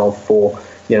avail of for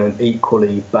an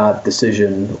equally bad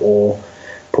decision or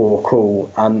poor call.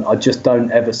 And I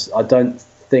don't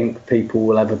think people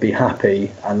will ever be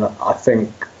happy, and I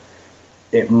think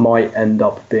it might end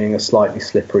up being a slightly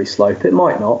slippery slope. It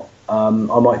might not. I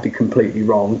might be completely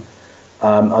wrong,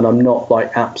 and I'm not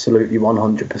absolutely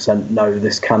 100% no,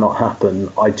 this cannot happen.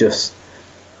 I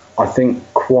think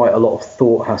quite a lot of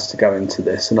thought has to go into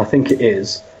this, and I think it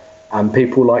is. And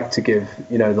people like to give,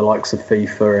 the likes of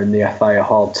FIFA and the FA a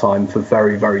hard time for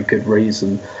very, very good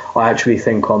reason. I actually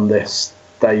think on this,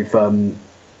 they've,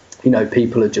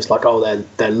 people are just like, oh,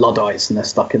 they're Luddites and they're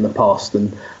stuck in the past.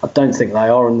 And I don't think they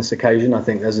are on this occasion. I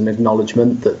think there's an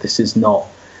acknowledgement that this is not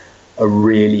a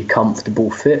really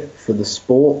comfortable fit for the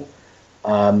sport.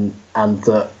 And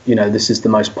that, this is the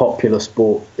most popular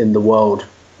sport in the world,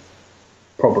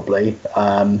 probably.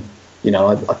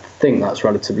 I think that's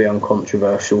relatively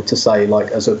uncontroversial to say, like,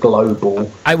 as a global.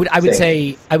 I would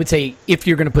say if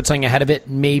you're going to put something ahead of it,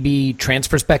 maybe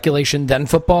transfer speculation, then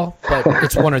football, but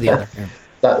it's one or the other. Yeah.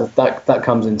 That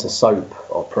comes into soap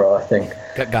opera, I think.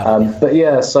 Got it. But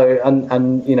yeah, so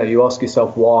and you ask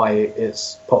yourself why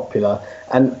it's popular,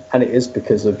 and it is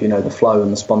because of the flow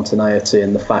and the spontaneity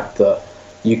and the fact that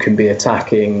you can be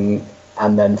attacking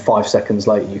and then 5 seconds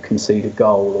later you concede a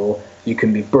goal, or you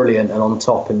can be brilliant and on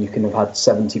top and you can have had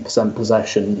 70%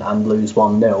 possession and lose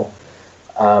 1-0.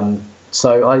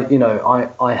 So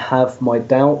I have my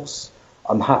doubts.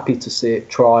 I'm happy to see it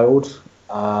trialled.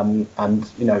 And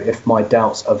if my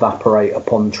doubts evaporate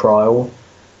upon trial,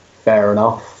 fair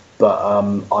enough. But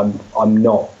I'm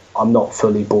not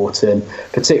fully bought in,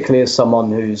 particularly as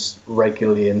someone who's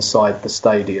regularly inside the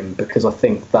stadium, because I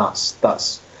think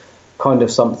that's kind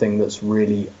of something that's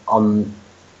really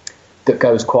that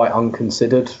goes quite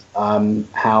unconsidered,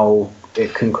 how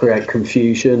it can create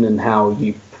confusion and how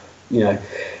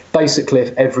basically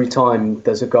if every time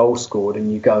there's a goal scored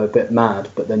and you go a bit mad,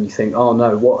 but then you think, oh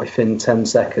no, what if in 10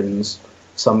 seconds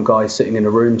some guy sitting in a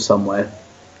room somewhere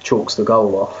chalks the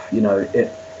goal off?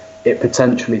 It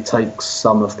potentially takes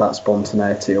some of that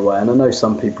spontaneity away. And I know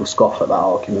some people scoff at that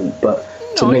argument, but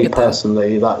to me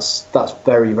personally, that's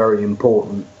very, very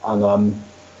important. And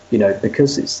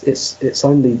because it's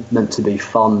only meant to be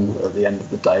fun at the end of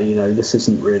the day. This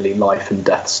isn't really life and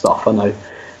death stuff. I know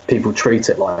people treat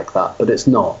it like that, but it's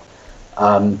not.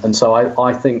 And so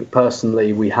I think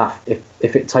personally we have,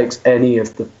 if it takes any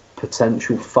of the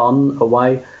potential fun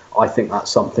away, I think that's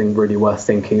something really worth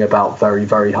thinking about very,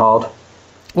 very hard.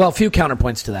 Well, a few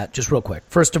counterpoints to that, just real quick.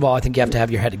 First of all, I think you have to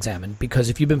have your head examined, because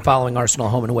if you've been following Arsenal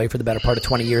home and away for the better part of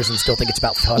 20 years and still think it's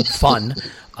about fun,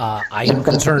 I am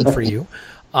concerned for you.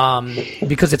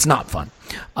 Because it's not fun.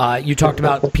 You talked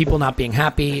about people not being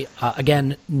happy.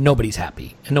 Again, nobody's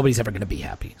happy, and nobody's ever going to be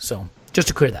happy. So just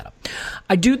to clear that up.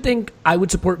 I do think I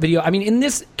would support video. I mean, in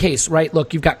this case, right,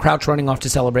 look, you've got Crouch running off to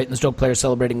celebrate, and the Stoke player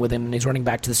celebrating with him, and he's running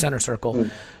back to the center circle.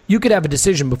 You could have a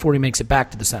decision before he makes it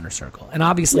back to the center circle. And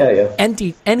obviously,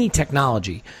 any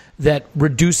technology that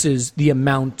reduces the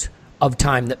amount of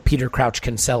time that Peter Crouch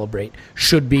can celebrate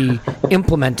should be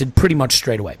implemented pretty much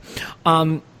straight away.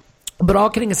 But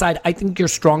all kidding aside, I think your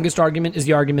strongest argument is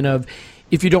the argument of,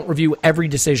 if you don't review every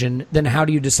decision, then how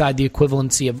do you decide the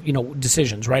equivalency of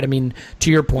decisions, right? I mean,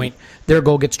 to your point, their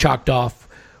goal gets chalked off.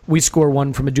 We score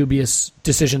one from a dubious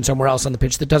decision somewhere else on the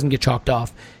pitch that doesn't get chalked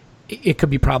off. It could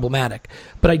be problematic.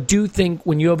 But I do think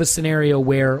when you have a scenario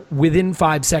where within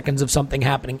 5 seconds of something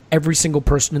happening, every single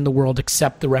person in the world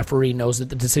except the referee knows that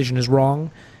the decision is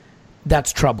wrong,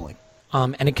 that's troubling,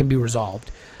 and it can be resolved.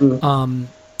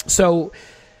 So...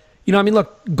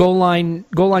 look, goal line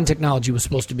technology was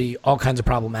supposed to be all kinds of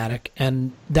problematic,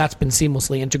 and that's been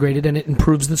seamlessly integrated, and it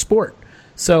improves the sport.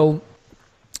 So,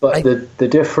 but the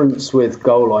difference with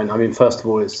goal line, I mean, first of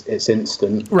all, it's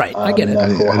instant, right? I get it,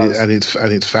 and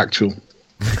it's factual.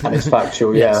 And it's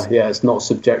factual, yes. Yeah. It's not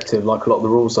subjective like a lot of the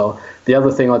rules are. The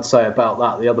other thing I'd say about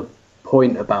that, the other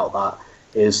point about that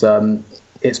is,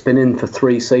 it's been in for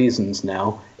 3 seasons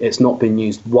now. It's not been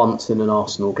used once in an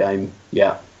Arsenal game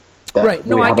yet. Right.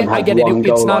 No, I get it.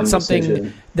 It's not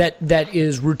something that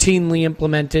is routinely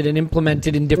implemented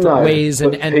in different ways.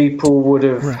 But people would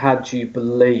have had you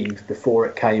believe before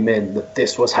it came in that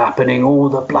this was happening all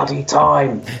the bloody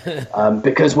time,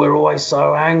 because we're always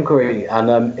so angry.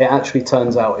 And it actually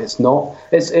turns out it's not.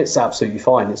 It's absolutely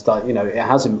fine. It's that, it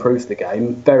has improved the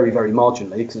game very, very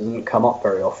marginally, because it doesn't come up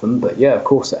very often. But yeah, of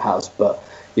course it has. But,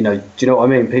 do you know what I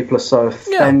mean? People are so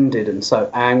offended and so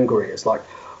angry. It's like,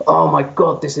 oh my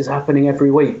God, this is happening every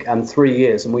week, and 3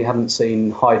 years, and we haven't seen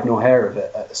hide nor hair of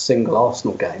it at a single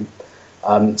Arsenal game.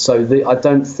 I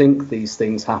don't think these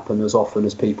things happen as often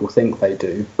as people think they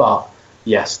do. But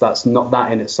yes, that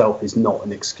in itself is not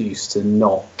an excuse to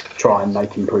not try and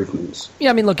make improvements.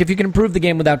 Yeah, I mean, look, if you can improve the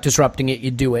game without disrupting it,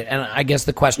 you do it. And I guess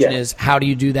the question is, how do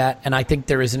you do that? And I think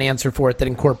there is an answer for it that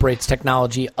incorporates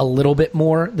technology a little bit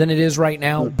more than it is right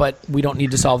now, but we don't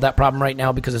need to solve that problem right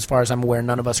now, because as far as I'm aware,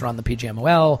 none of us are on the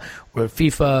PGMOL or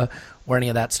FIFA or any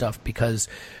of that stuff, because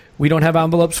we don't have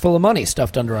envelopes full of money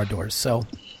stuffed under our doors. So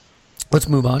Let's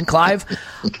move on. Clive,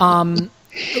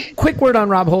 quick word on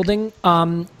Rob Holding.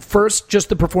 First, just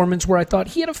the performance where I thought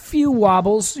he had a few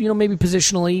wobbles, maybe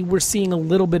positionally. We're seeing a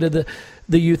little bit of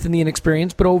the youth and the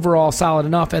inexperience, but overall solid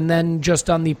enough. And then just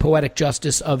on the poetic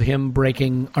justice of him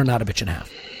breaking Arnautovic in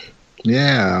half.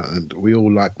 Yeah, and we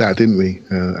all liked that, didn't we?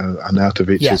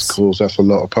 Arnautovic has caused us a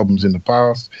lot of problems in the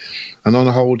past. And on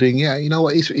Holding, you know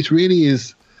what? It really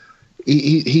is.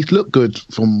 He's looked good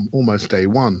from almost day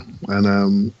one.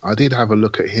 And I did have a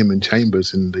look at him and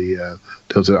Chambers in there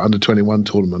was an under-21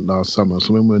 tournament last summer.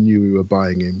 So when we knew we were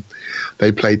buying him,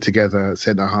 they played together at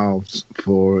centre-halves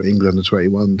for England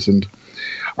under-21s. And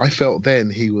I felt then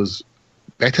he was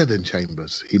better than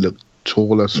Chambers. He looked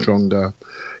taller, stronger.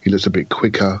 He looked a bit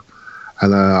quicker.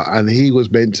 And he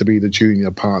was meant to be the junior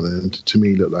partner, and to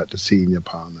me looked like the senior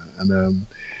partner. And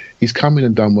he's come in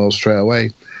and done well straight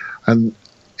away. And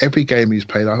every game he's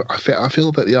played, I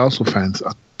feel that the Arsenal fans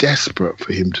are desperate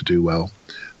for him to do well.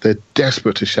 They're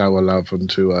desperate to shower love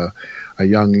onto a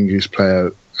young English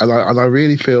player. And I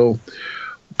really feel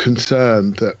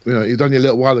concerned that, it was only a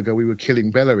little while ago we were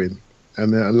killing Bellerin.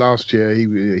 And last year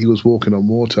he was walking on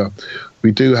water.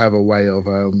 We do have a way of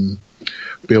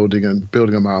building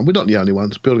them up. And we're not the only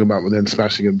ones building them up and then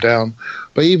smashing them down.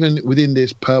 But even within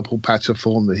this purple patch of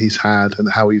form that he's had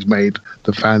and how he's made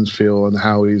the fans feel and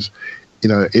how he's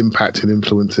impact and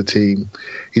influence the team,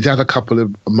 he's had a couple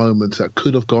of moments that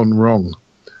could have gone wrong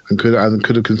and could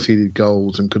have conceded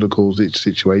goals and could have caused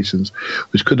situations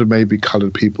which could have maybe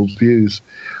coloured people's views.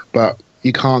 But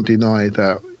you can't deny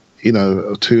that, a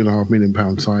 £2.5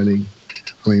 million signing.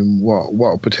 I mean,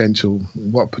 what potential?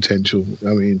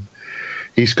 I mean,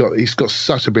 he's got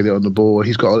such ability on the ball.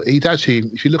 He's actually,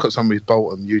 if you look at some of his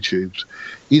Bolton YouTubes,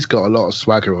 he's got a lot of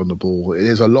swagger on the ball.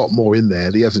 There's a lot more in there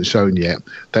that he hasn't shown yet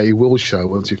that he will show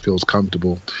once he feels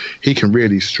comfortable. He can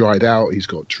really stride out. He's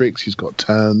got tricks. He's got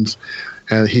turns,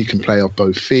 and he can play off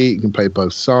both feet. He can play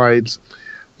both sides.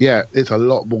 Yeah, there's a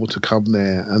lot more to come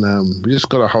there, and we just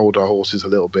got to hold our horses a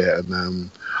little bit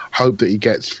and hope that he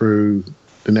gets through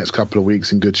the next couple of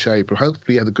weeks in good shape. And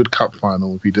hopefully he has a good cup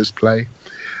final if he does play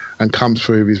and comes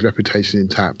through with his reputation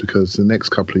intact, because the next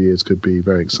couple of years could be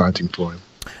very exciting for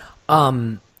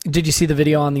him. Did you see the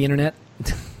video on the internet?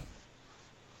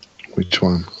 Which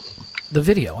one? The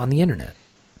video on the internet.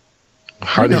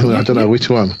 I don't know which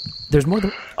one. There's more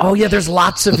than... Oh, yeah, there's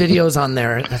lots of videos on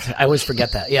there. I always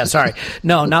forget that. Yeah, sorry.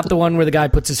 No, not the one where the guy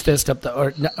puts his fist up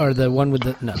or the one with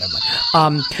the... No, never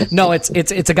mind. No, it's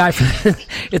a guy from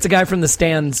it's a guy from the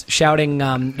stands shouting,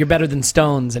 "You're better than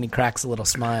Stones," and he cracks a little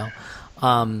smile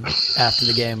after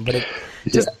the game. But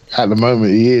at the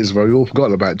moment he is, but we all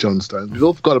forgot about John Stones. We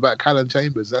all forgot about Callum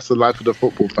Chambers. That's the life of the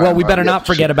football fan. Well, we better not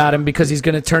forget about him, because he's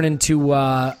going to turn into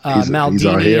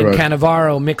Maldini and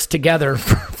Cannavaro mixed together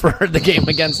for the game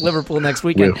against Liverpool next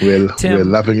weekend. We're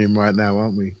loving him right now,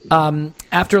 aren't we?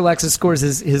 After Alexis scores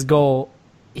his goal,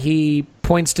 he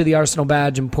points to the Arsenal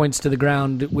badge and points to the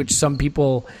ground, which some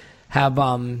people have,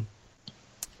 I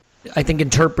think,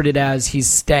 interpreted as he's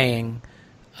staying.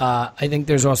 I think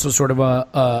there's also sort of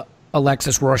a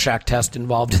Alexis Rorschach test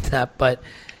involved in that. But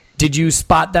did you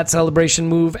spot that celebration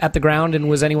move at the ground, and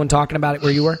was anyone talking about it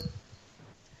where you were?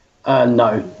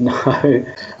 No.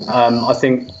 I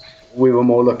think we were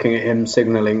more looking at him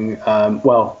signalling.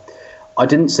 I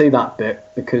didn't see that bit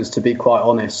because, to be quite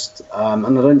honest,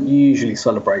 and I don't usually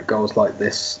celebrate goals like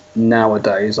this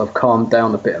nowadays. I've calmed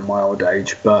down a bit in my old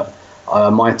age, but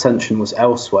my attention was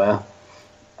elsewhere,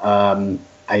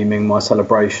 aiming my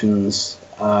celebrations.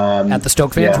 At the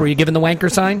Stoke fans, were you giving the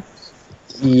wanker sign?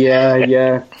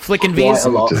 Yeah. Flicking V's? Quite a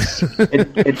lot.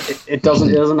 It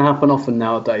doesn't happen often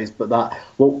nowadays, but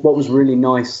what was really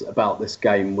nice about this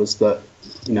game was that,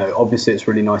 obviously it's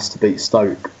really nice to beat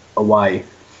Stoke away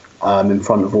in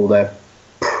front of all their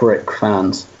prick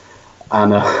fans.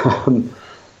 And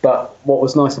but what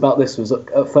was nice about this was that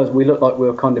at first we looked like we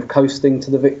were kind of coasting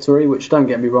to the victory, which, don't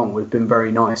get me wrong, would have been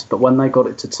very nice. But when they got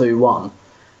it to 2-1,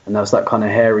 and there was that kind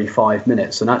of hairy 5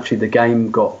 minutes, and actually the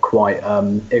game got quite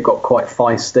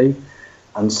feisty,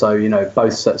 and so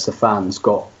both sets of fans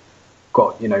got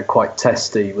quite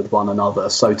testy with one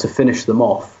another. So to finish them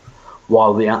off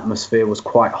while the atmosphere was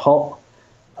quite hot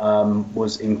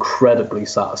was incredibly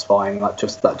satisfying. That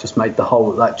just made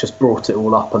that just brought it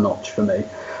all up a notch for me.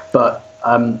 But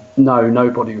no,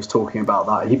 nobody was talking about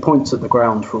that. He points at the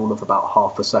ground for all of about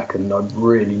half a second. I'm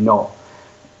really not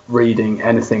reading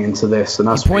anything into this, and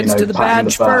that's, he points to the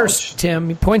badge first, Tim.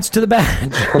 He points to the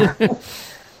badge.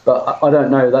 But I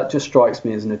don't know. That just strikes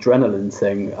me as an adrenaline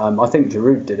thing. I think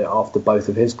Giroud did it after both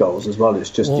of his goals as well. It's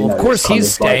just, of course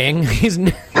he's staying. He's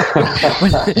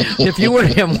if you were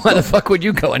him, why the fuck would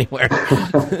you go anywhere?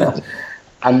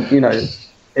 And,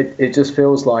 it just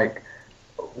feels like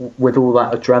with all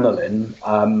that adrenaline,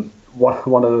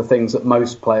 one of the things that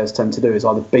most players tend to do is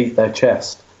either beat their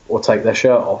chest or take their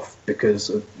shirt off because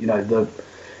of, the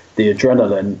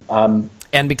adrenaline.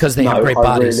 And because they have great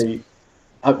bodies.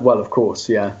 Well, of course,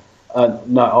 yeah.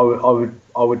 No,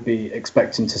 I would be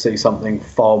expecting to see something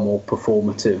far more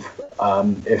performative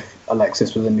if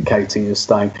Alexis was indicating he was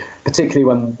staying, particularly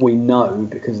when we know,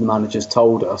 because the manager's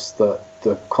told us, that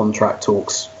the contract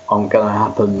talks aren't going to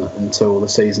happen until the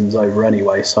season's over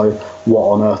anyway. So what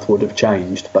on earth would have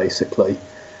changed, basically?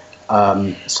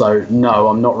 So no,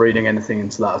 I'm not reading anything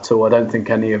into that at all. I don't think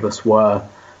any of us were.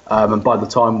 And by the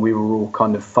time we were all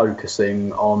kind of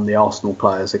focusing on the Arsenal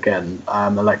players again,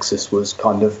 Alexis was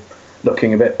kind of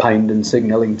looking a bit pained and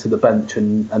signalling to the bench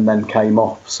and then came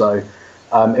off. So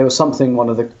it was something one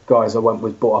of the guys I went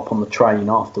with brought up on the train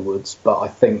afterwards, but I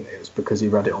think it was because he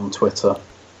read it on Twitter.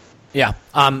 Yeah.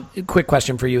 Quick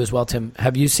question for you as well, Tim.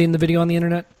 Have you seen the video on the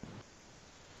internet?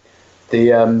 The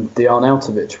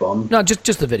Arnautovic one? No,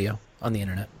 just the video on the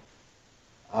internet.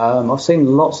 I've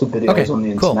seen lots of videos on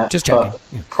the internet. Cool. Just checking.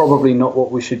 But probably not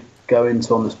what we should go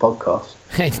into on this podcast.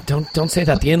 Hey, don't say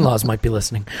that. The in-laws might be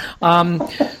listening.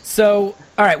 So,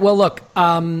 all right. Well, look,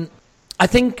 I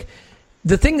think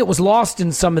the thing that was lost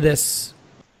in some of this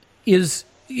is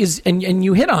and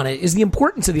you hit on it, is the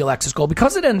importance of the Alexis goal.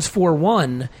 Because it ends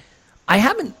 4-1, I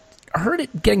haven't heard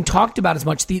it getting talked about as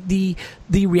much. The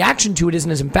reaction to it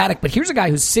isn't as emphatic, but here's a guy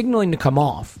who's signaling to come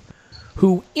off,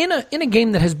 who in a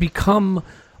game that has become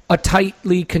a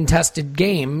tightly contested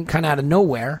game, kind of out of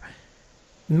nowhere,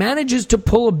 manages to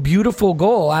pull a beautiful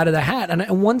goal out of the hat,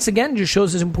 and once again just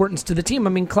shows his importance to the team. I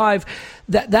mean, Clive,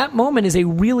 that moment is a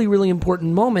really, really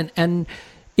important moment, and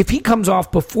if he comes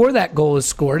off before that goal is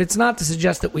scored, it's not to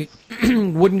suggest that we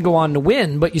wouldn't go on to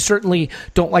win, but you certainly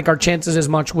don't like our chances as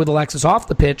much with Alexis off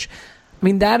the pitch. I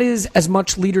mean, that is as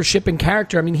much leadership and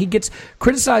character. I mean, he gets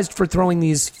criticized for throwing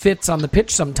these fits on the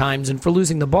pitch sometimes and for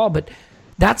losing the ball, but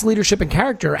that's leadership and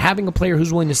character, having a player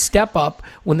who's willing to step up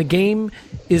when the game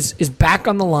is back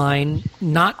on the line,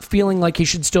 not feeling like he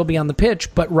should still be on the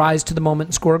pitch, but rise to the moment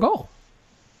and score a goal.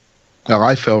 No,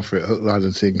 I fell for it hook, line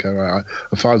and sinker.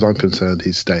 As far as I'm concerned,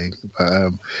 he's staying.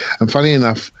 And funny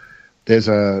enough, there's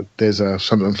a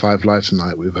Sunderland 5 Live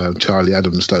tonight with Charlie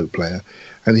Adams, Stoke player,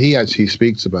 and he actually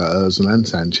speaks about Ozil and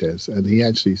Sanchez, and he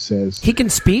actually says he can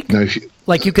speak.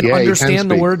 Like you can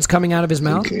understand the words coming out of his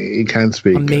mouth. He can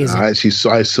speak. Amazing.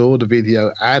 I saw the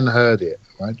video and heard it.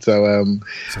 Right, so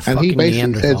and he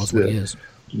basically says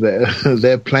that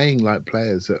they're playing like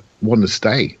players that want to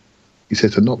stay. He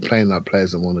said they're not playing like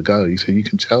players that want to go. He said you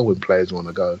can tell when players want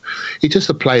to go. It's just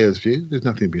a player's view. There's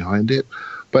nothing behind it.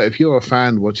 But if you're a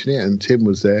fan watching it, and Tim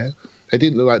was there, they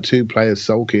didn't look like two players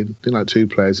sulking. They looked like two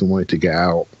players who wanted to get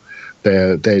out.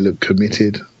 They look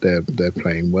committed. They're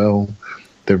playing well.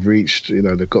 They've reached,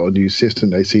 they've got a new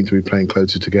system. They seem to be playing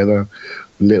closer together,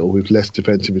 with less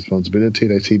defensive responsibility.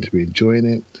 They seem to be enjoying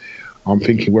it. I'm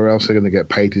thinking, where else are they going to get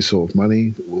paid this sort of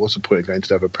money? What's the point of going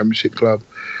to have a Premiership club?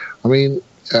 I mean,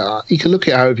 you can look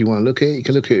at it however you want to look at it. You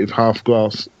can look at it with half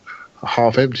glass,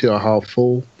 half empty or half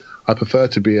full. I prefer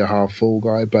to be a half full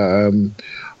guy, but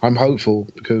I'm hopeful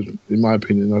because, in my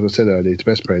opinion, as I said earlier, he's the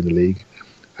best player in the league,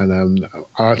 and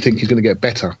I think he's going to get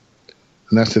better.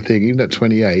 And that's the thing. Even at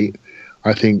 28,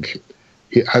 I think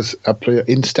he has a player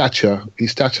in stature.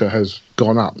 His stature has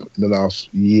gone up in the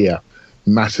last year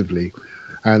massively,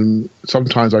 and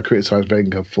sometimes I criticise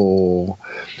Wenger for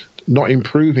not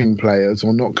improving players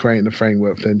or not creating a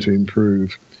framework for them to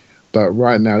improve. But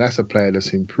right now, that's a player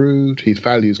that's improved. His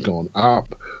value's gone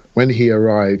up. When he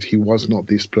arrived, he was not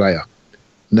this player.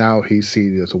 Now he's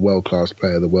seen as a world-class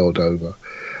player the world over.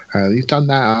 And he's done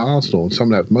that at Arsenal.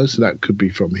 Most of that could be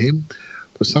from him,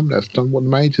 but some of that's done what the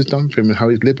manager's done for him and how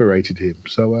he's liberated him.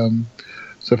 So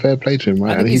fair play to him,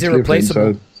 right? I think he's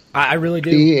irreplaceable. I really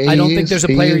do. I don't think there's a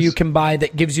player you can buy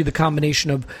that gives you the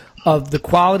combination of the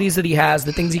qualities that he has,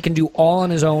 the things he can do all on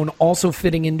his own, also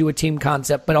fitting into a team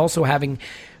concept, but also having,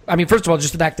 I mean, first of all,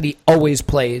 just the fact that he always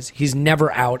plays, he's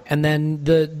never out, and then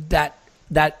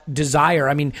that desire.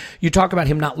 I mean, you talk about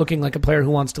him not looking like a player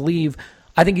who wants to leave.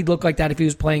 I think he'd look like that if he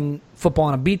was playing football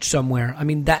on a beach somewhere. I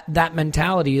mean, that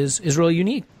mentality is really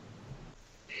unique.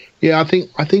 Yeah, I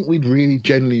think we'd really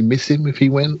generally miss him if he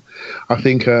went. I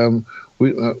think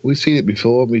we've seen it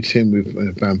before. We've seen with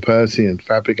Van Persie and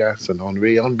Fabregas and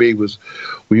Henry. Henry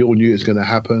we all knew it was going to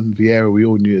happen. Vieira, we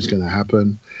all knew it was going to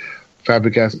happen.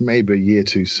 Fabregas, maybe a year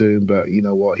too soon, but you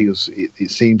know what? It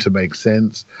seemed to make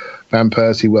sense. Van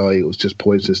Persie, well, it was just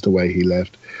pointless the way he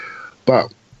left.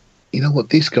 But you know what?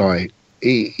 This guy,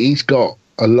 he's got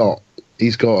a lot.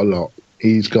 He's got a lot.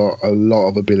 He's got a lot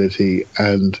of ability,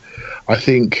 and I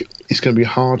think it's going to be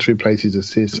hard to replace his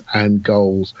assists and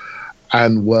goals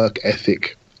and work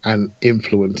ethic and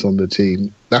influence on the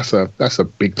team. That's a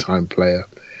big time player,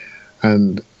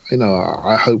 and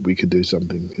I hope we can do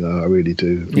something. I really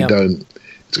do. If we don't,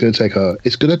 it's going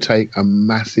to take a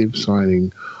massive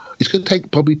signing. It's going to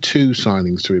take probably 2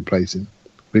 signings to replace him.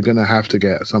 We're going to have to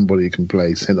get somebody who can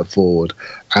play centre forward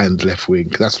and left wing.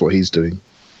 That's what he's doing.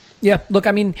 Yeah, look,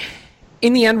 I mean,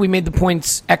 in the end, we made the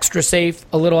points extra safe,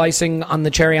 a little icing on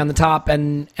the cherry on the top,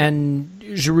 and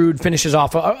Giroud finishes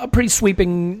off a pretty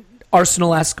sweeping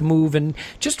Arsenal-esque move. And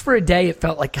just for a day, it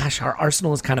felt like, gosh, our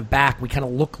Arsenal is kind of back. We kind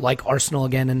of look like Arsenal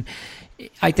again. And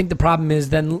I think the problem is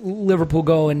then Liverpool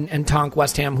go and tonk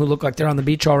West Ham, who look like they're on the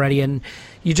beach already. And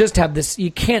you just have this,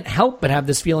 you can't help but have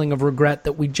this feeling of regret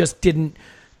that we just didn't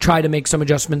try to make some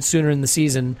adjustments sooner in the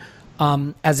season,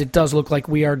 as it does look like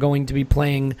we are going to be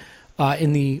playing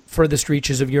in the furthest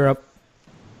reaches of Europe,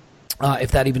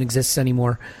 if that even exists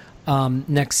anymore,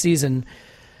 next season.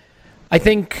 I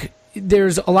think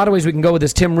there's a lot of ways we can go with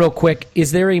this. Tim, real quick,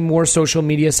 is there a more social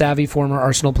media savvy former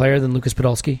Arsenal player than Lucas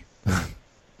Podolski?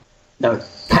 No.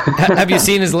 Have you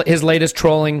seen his latest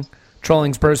trolling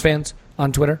Spurs fans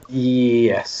on Twitter?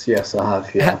 Yes, I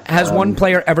have. Yeah. Has one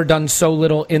player ever done so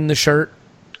little in the shirt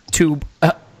to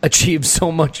achieve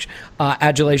so much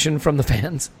adulation from the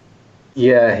fans?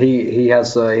 Yeah, he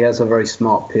has a very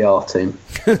smart PR team.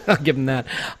 I'll give him that.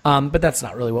 But that's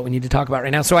not really what we need to talk about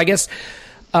right now. So I guess,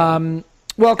 a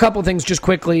couple of things just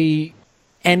quickly.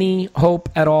 Any hope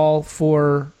at all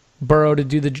for Burrow to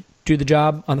do the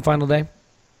job on the final day?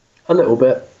 A little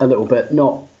bit.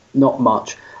 Not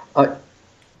much. I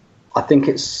think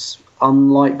it's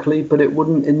unlikely, but it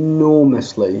wouldn't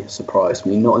enormously surprise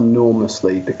me. Not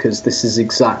enormously, because this is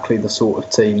exactly the sort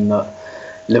of team that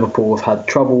Liverpool have had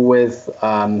trouble with,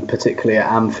 particularly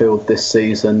at Anfield this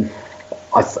season.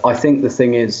 I think the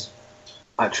thing is,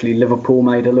 actually, Liverpool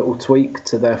made a little tweak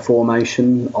to their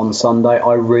formation on Sunday.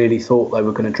 I really thought they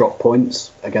were going to drop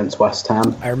points against West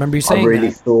Ham. I remember you saying I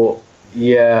really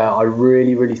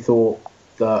thought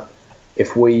that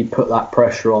if we put that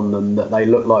pressure on them, that they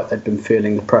looked like they'd been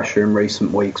feeling the pressure in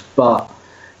recent weeks. But,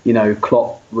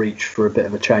 Klopp reached for a bit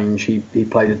of a change. He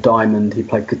played a diamond. He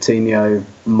played Coutinho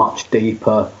much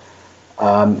deeper.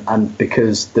 And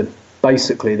because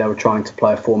basically they were trying to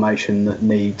play a formation that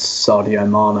needs Sadio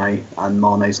Mane, and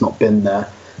Mane's not been there.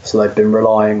 So they've been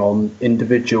relying on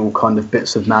individual kind of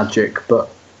bits of magic. But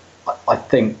I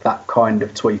think that kind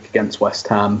of tweak against West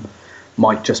Ham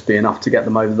might just be enough to get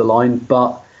them over the line.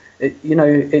 But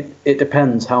it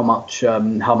depends how much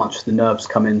the nerves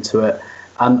come into it,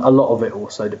 and a lot of it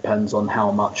also depends on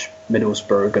how much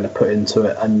Middlesbrough are going to put into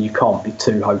it. And you can't be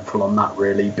too hopeful on that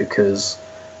really, because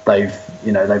they've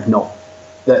not.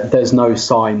 There's no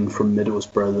sign from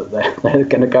Middlesbrough that they're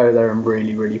going to go there and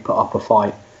really put up a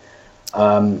fight.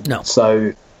 No.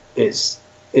 So it's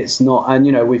not,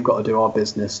 and we've got to do our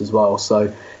business as well.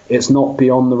 So it's not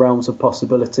beyond the realms of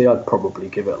possibility. I'd probably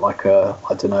give it like a,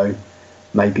 I don't know,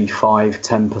 maybe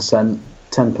 10%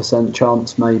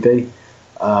 chance maybe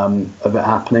of it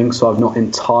happening. So I've not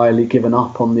entirely given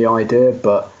up on the idea,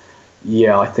 but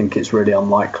yeah, I think it's really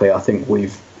unlikely. I think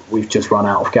we've just run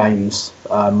out of games,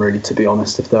 really, to be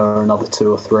honest. If there are another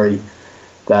 2 or 3,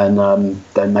 then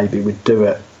maybe we'd do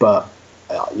it. But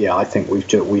yeah, I think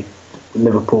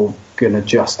Liverpool going to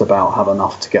just about have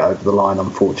enough to get over the line,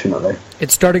 unfortunately.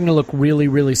 It's starting to look really,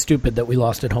 really stupid that we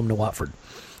lost at home to Watford.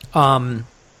 I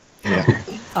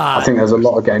think there's a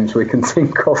lot of games we can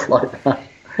think of like that.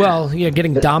 Well, yeah,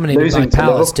 getting dominated by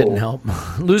Palace didn't help.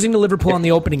 Losing to Liverpool on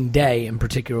the opening day, in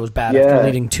particular, was bad. After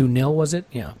leading 2-0, was it?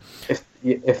 Yeah.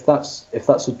 If that's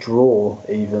a draw,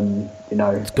 even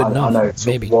it's good enough. I know it's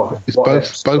maybe both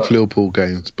Liverpool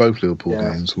games. Both Liverpool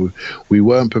games. We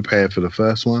weren't prepared for the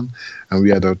first one, and we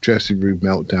had a dressing room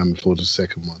meltdown before the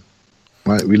second one.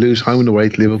 Right, we lose home and away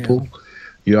to Liverpool. Yeah.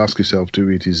 You ask yourself, do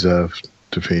we deserve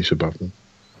to finish above them?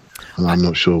 And I'm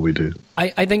not sure we do.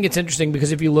 I think it's interesting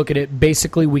because if you look at it,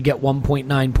 basically we get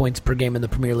 1.9 points per game in the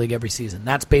Premier League every season.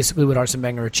 That's basically what Arsene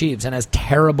Wenger achieves. And as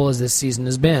terrible as this season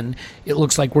has been, it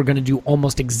looks like we're going to do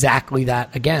almost exactly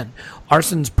that again.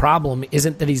 Arsene's problem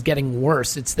isn't that he's getting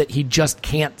worse. It's that he just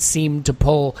can't seem to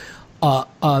pull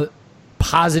a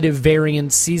positive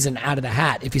variance season out of the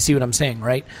hat, if you see what I'm saying,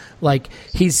 right? Like,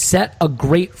 he's set a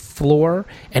great floor,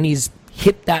 and he's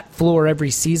hit that floor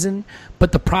every season,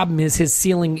 but the problem is his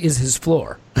ceiling is his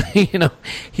floor.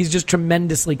 He's just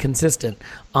tremendously consistent.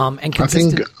 And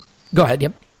consistent. Go ahead.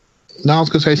 Yep. No, I was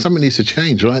going to say something needs to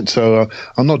change, right? So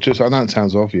I'm not just. I know it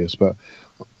sounds obvious, but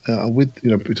with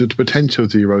the potential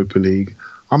of the Europa League,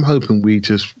 I'm hoping we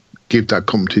just give that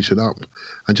competition up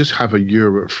and just have a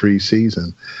Europe-free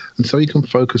season. And so he can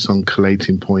focus on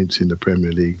collating points in the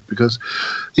Premier League, because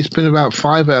it's been about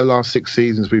 5 out of the last 6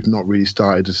 seasons we've not really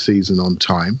started the season on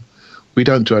time. We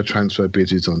don't do our transfer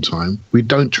bids on time. We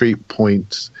don't treat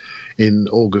points in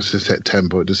August and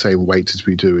September at the same weight as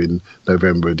we do in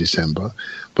November and December.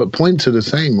 But points are the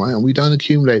same, right? And we don't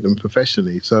accumulate them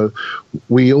professionally. So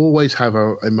we always have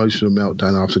our emotional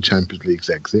meltdown after Champions League's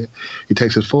exit. It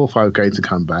takes us 4 or 5 games to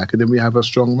come back, and then we have a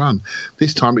strong run.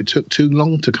 This time it took too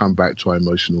long to come back to our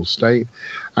emotional state,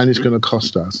 and it's going to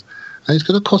cost us. And it's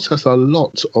going to cost us a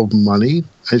lot of money,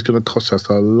 and it's going to cost us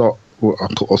a lot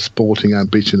of sporting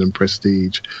ambition and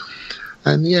prestige.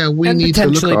 And yeah, we need to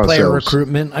look at ourselves. Player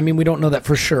recruitment. I mean, we don't know that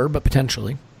for sure, but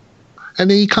potentially.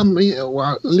 And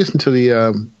listen to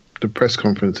the press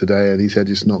conference today, and he said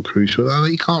it's not crucial.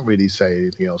 He can't really say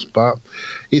anything else, but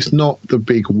it's not the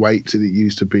big weight that it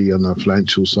used to be on the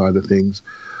financial side of things.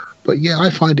 But yeah,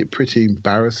 I find it pretty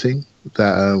embarrassing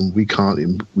that we can't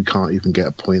even get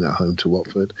a point at home to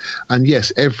Watford. And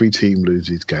yes, every team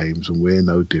loses games, and we're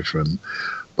no different.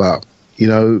 But you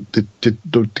know,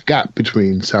 the gap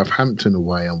between Southampton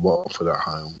away and Watford at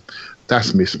home,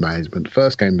 that's mismanagement.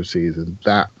 First game of the season,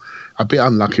 that a bit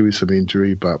unlucky with some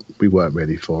injury, but we weren't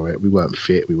ready for it. We weren't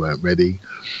fit. We weren't ready.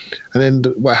 And then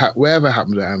whatever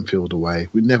happened at Anfield away,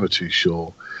 we're never too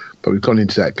sure. But we've gone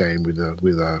into that game with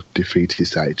a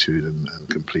defeatist attitude and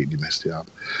completely messed it up.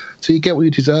 So you get what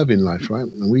you deserve in life, right?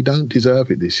 And we don't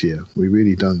deserve it this year. We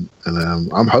really don't.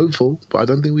 And I'm hopeful, but I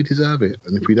don't think we deserve it.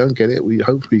 And if we don't get it, we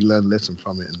hopefully learn a lesson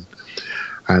from it.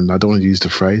 And I don't want to use the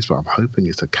phrase, but I'm hoping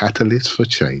it's a catalyst for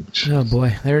change. Oh,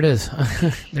 boy. There it is.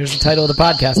 There's the title of the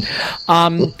podcast.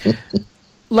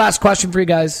 Last question for you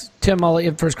guys. Tim, I'll let you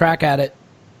have first crack at it.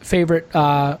 Favorite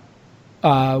White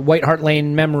Hart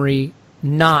Lane memory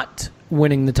not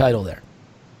winning the title there?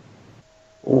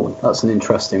 Oh, that's an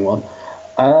interesting one.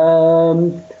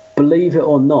 Believe it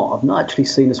or not, I've not actually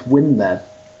seen us win there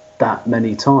that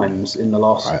many times in the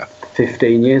last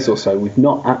 15 years or so. We've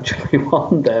not actually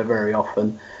won there very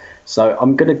often. So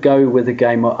I'm going to go with a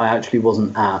game I actually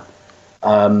wasn't at,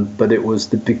 but it was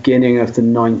the beginning of the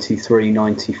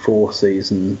 93-94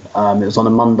 season. It was on a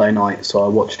Monday night, so I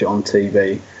watched it on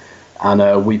TV.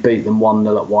 And we beat them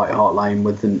 1-0 at White Hart Lane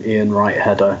with an Ian Wright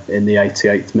header in the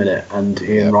 88th minute. And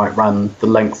Ian Wright ran the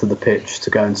length of the pitch to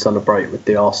go and celebrate with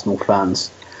the Arsenal fans.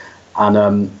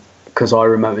 And because I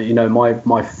remember, you know,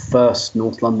 my first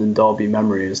North London derby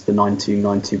memory is the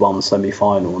 1991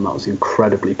 semi-final, and that was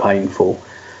incredibly painful.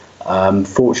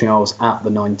 Fortunately, I was at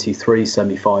the 93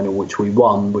 semi-final, which we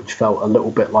won, which felt a little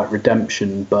bit like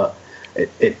redemption, but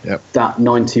that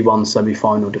 91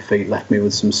 semi-final defeat left me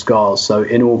with some scars. So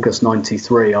in August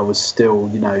 93, I was still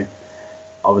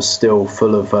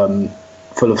full of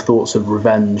thoughts of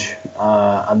revenge,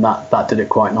 and that did it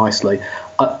quite nicely.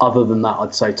 Other than that,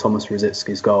 I'd say Thomas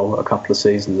Rositzky's goal a couple of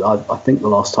seasons. I think the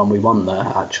last time we won there,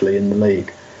 actually, in the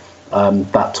league,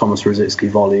 that Thomas Rositzky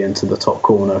volley into the top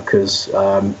corner, because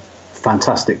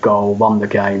fantastic goal, won the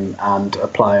game, and a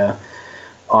player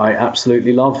I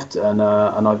absolutely loved, and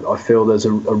I feel there's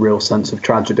a real sense of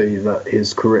tragedy that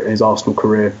his Arsenal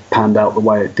career panned out the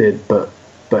way it did, but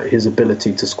his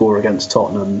ability to score against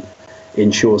Tottenham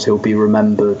ensures he'll be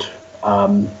remembered.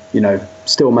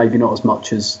 Still maybe not as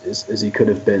much as he could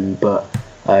have been, but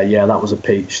that was a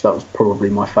peach. That was probably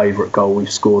my favourite goal we've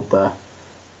scored there.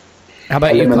 How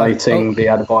about eliminating the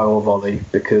Adebayor volley,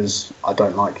 because I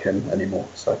don't like him anymore.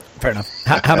 So fair enough.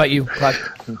 How about you, Clive?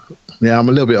 Yeah, I'm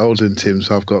a little bit older than Tim,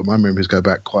 so my memories go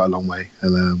back quite a long way.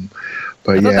 And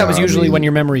I thought that was usually when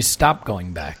your memories stop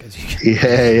going back.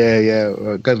 Yeah.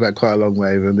 It goes back quite a long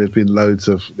way, and there's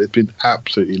been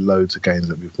absolutely loads of games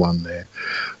that we've won there.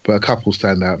 But a couple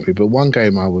stand out for me. But one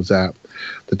game I was at,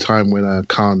 the time when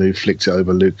Kanu flicked it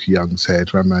over Luke Young's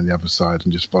head, ran around the other side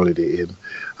and just volleyed it in.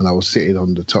 And I was sitting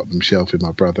on the Tottenham shelf with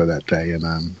my brother that day,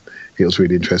 and it was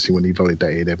really interesting when he volleyed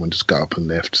that in. Everyone just got up and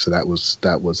left. So that was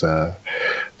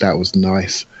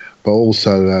nice. But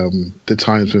also the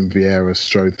times when Vieira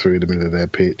strode through the middle of their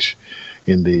pitch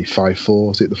in the 5-4,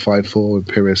 was it the 5-4 when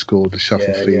Pires scored the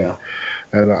shuffle feed? Yeah.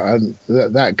 And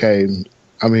that game,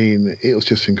 I mean, it was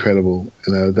just incredible.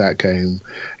 That game.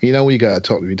 When you go to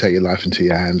Tottenham, you take your life into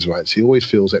your hands, right? So it always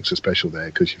feels extra special there,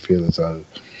 because you feel as though,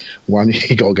 one,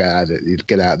 you got to get out of it. You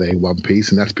get out there in one piece,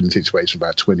 and that's been the situation for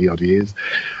about 20 odd years.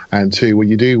 And two, when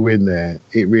you do win there,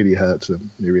 it really hurts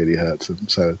them. It really hurts them.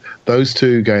 So those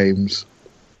two games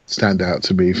stand out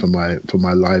to me for my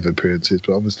live appearances.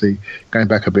 But obviously, going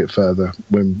back a bit further,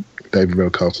 when David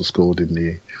Rocastle scored in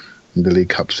the League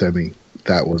Cup semi,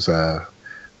 that was a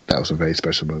very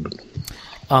special moment.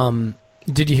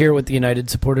 Did you hear what the United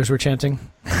supporters were chanting?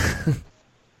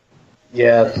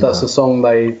 Yeah, that's a song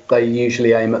they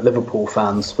usually aim at Liverpool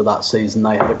fans for that season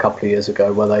they had a couple of years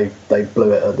ago where they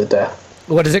blew it at the death.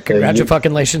 What is it?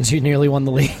 Congratulations, you nearly won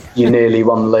the league. You nearly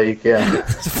won the league, yeah.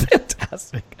 It's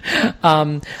fantastic.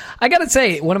 I got to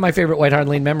say, one of my favorite White Hart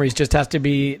Lane memories just has to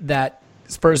be that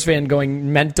Spurs fan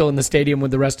going mental in the stadium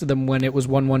with the rest of them when it was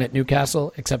 1-1 at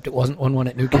Newcastle, except it wasn't 1-1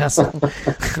 at Newcastle.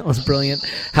 That was brilliant.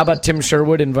 How about Tim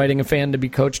Sherwood inviting a fan to be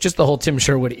coach? Just the whole Tim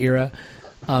Sherwood era,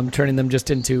 turning them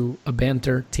just into a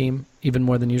banter team, even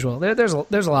more than usual. There's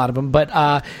a lot of them, but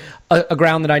a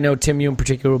ground that I know, Tim, you in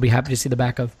particular, will be happy to see the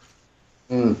back of.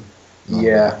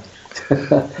 Yeah.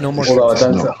 No more.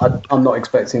 Although I'm not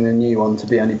expecting the new one to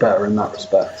be any better in that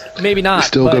respect. Maybe not.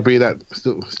 Still gonna be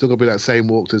that same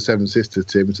walk to Seven Sisters,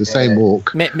 Tim. It's the same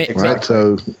walk, right? Exactly.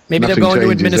 So maybe they'll go into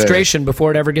administration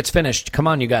before it ever gets finished. Come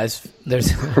on, you guys.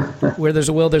 There's where there's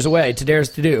a will, there's a way. To dare's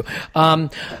to do.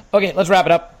 Okay, let's wrap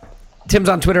it up. Tim's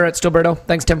on Twitter at Stilberto.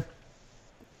 Thanks, Tim.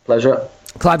 Pleasure.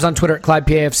 Clive's on Twitter at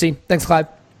ClivePAFC. Thanks, Clive.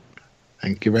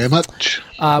 Thank you very much.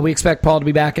 We expect Paul to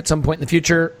be back at some point in the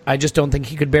future. I just don't think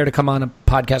he could bear to come on a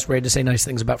podcast ready to say nice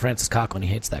things about Francis Coughlin. He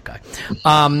hates that guy.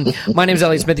 My name's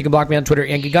Elliot Smith. You can block me on Twitter,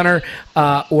 Yankee Gunner,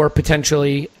 or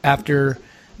potentially after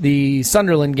the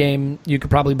Sunderland game, you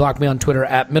could probably block me on Twitter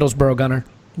at Middlesbrough Gunner.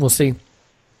 We'll see.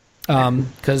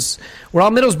 Because we're all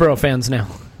Middlesbrough fans now.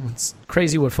 It's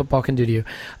crazy what football can do to you.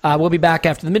 We'll be back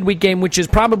after the midweek game, which is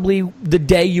probably the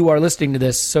day you are listening to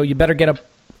this, so you better get up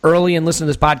early and listen to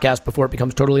this podcast before it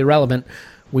becomes totally irrelevant.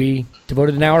 We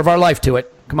devoted an hour of our life to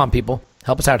it. Come on, people.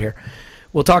 Help us out here.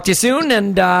 We'll talk to you soon,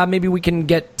 and maybe we can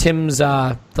get Tim's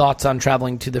thoughts on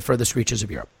traveling to the furthest reaches of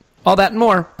Europe. All that and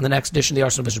more on the next edition of the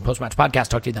Arsenal Vision Post-Match Podcast.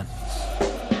 Talk to you then.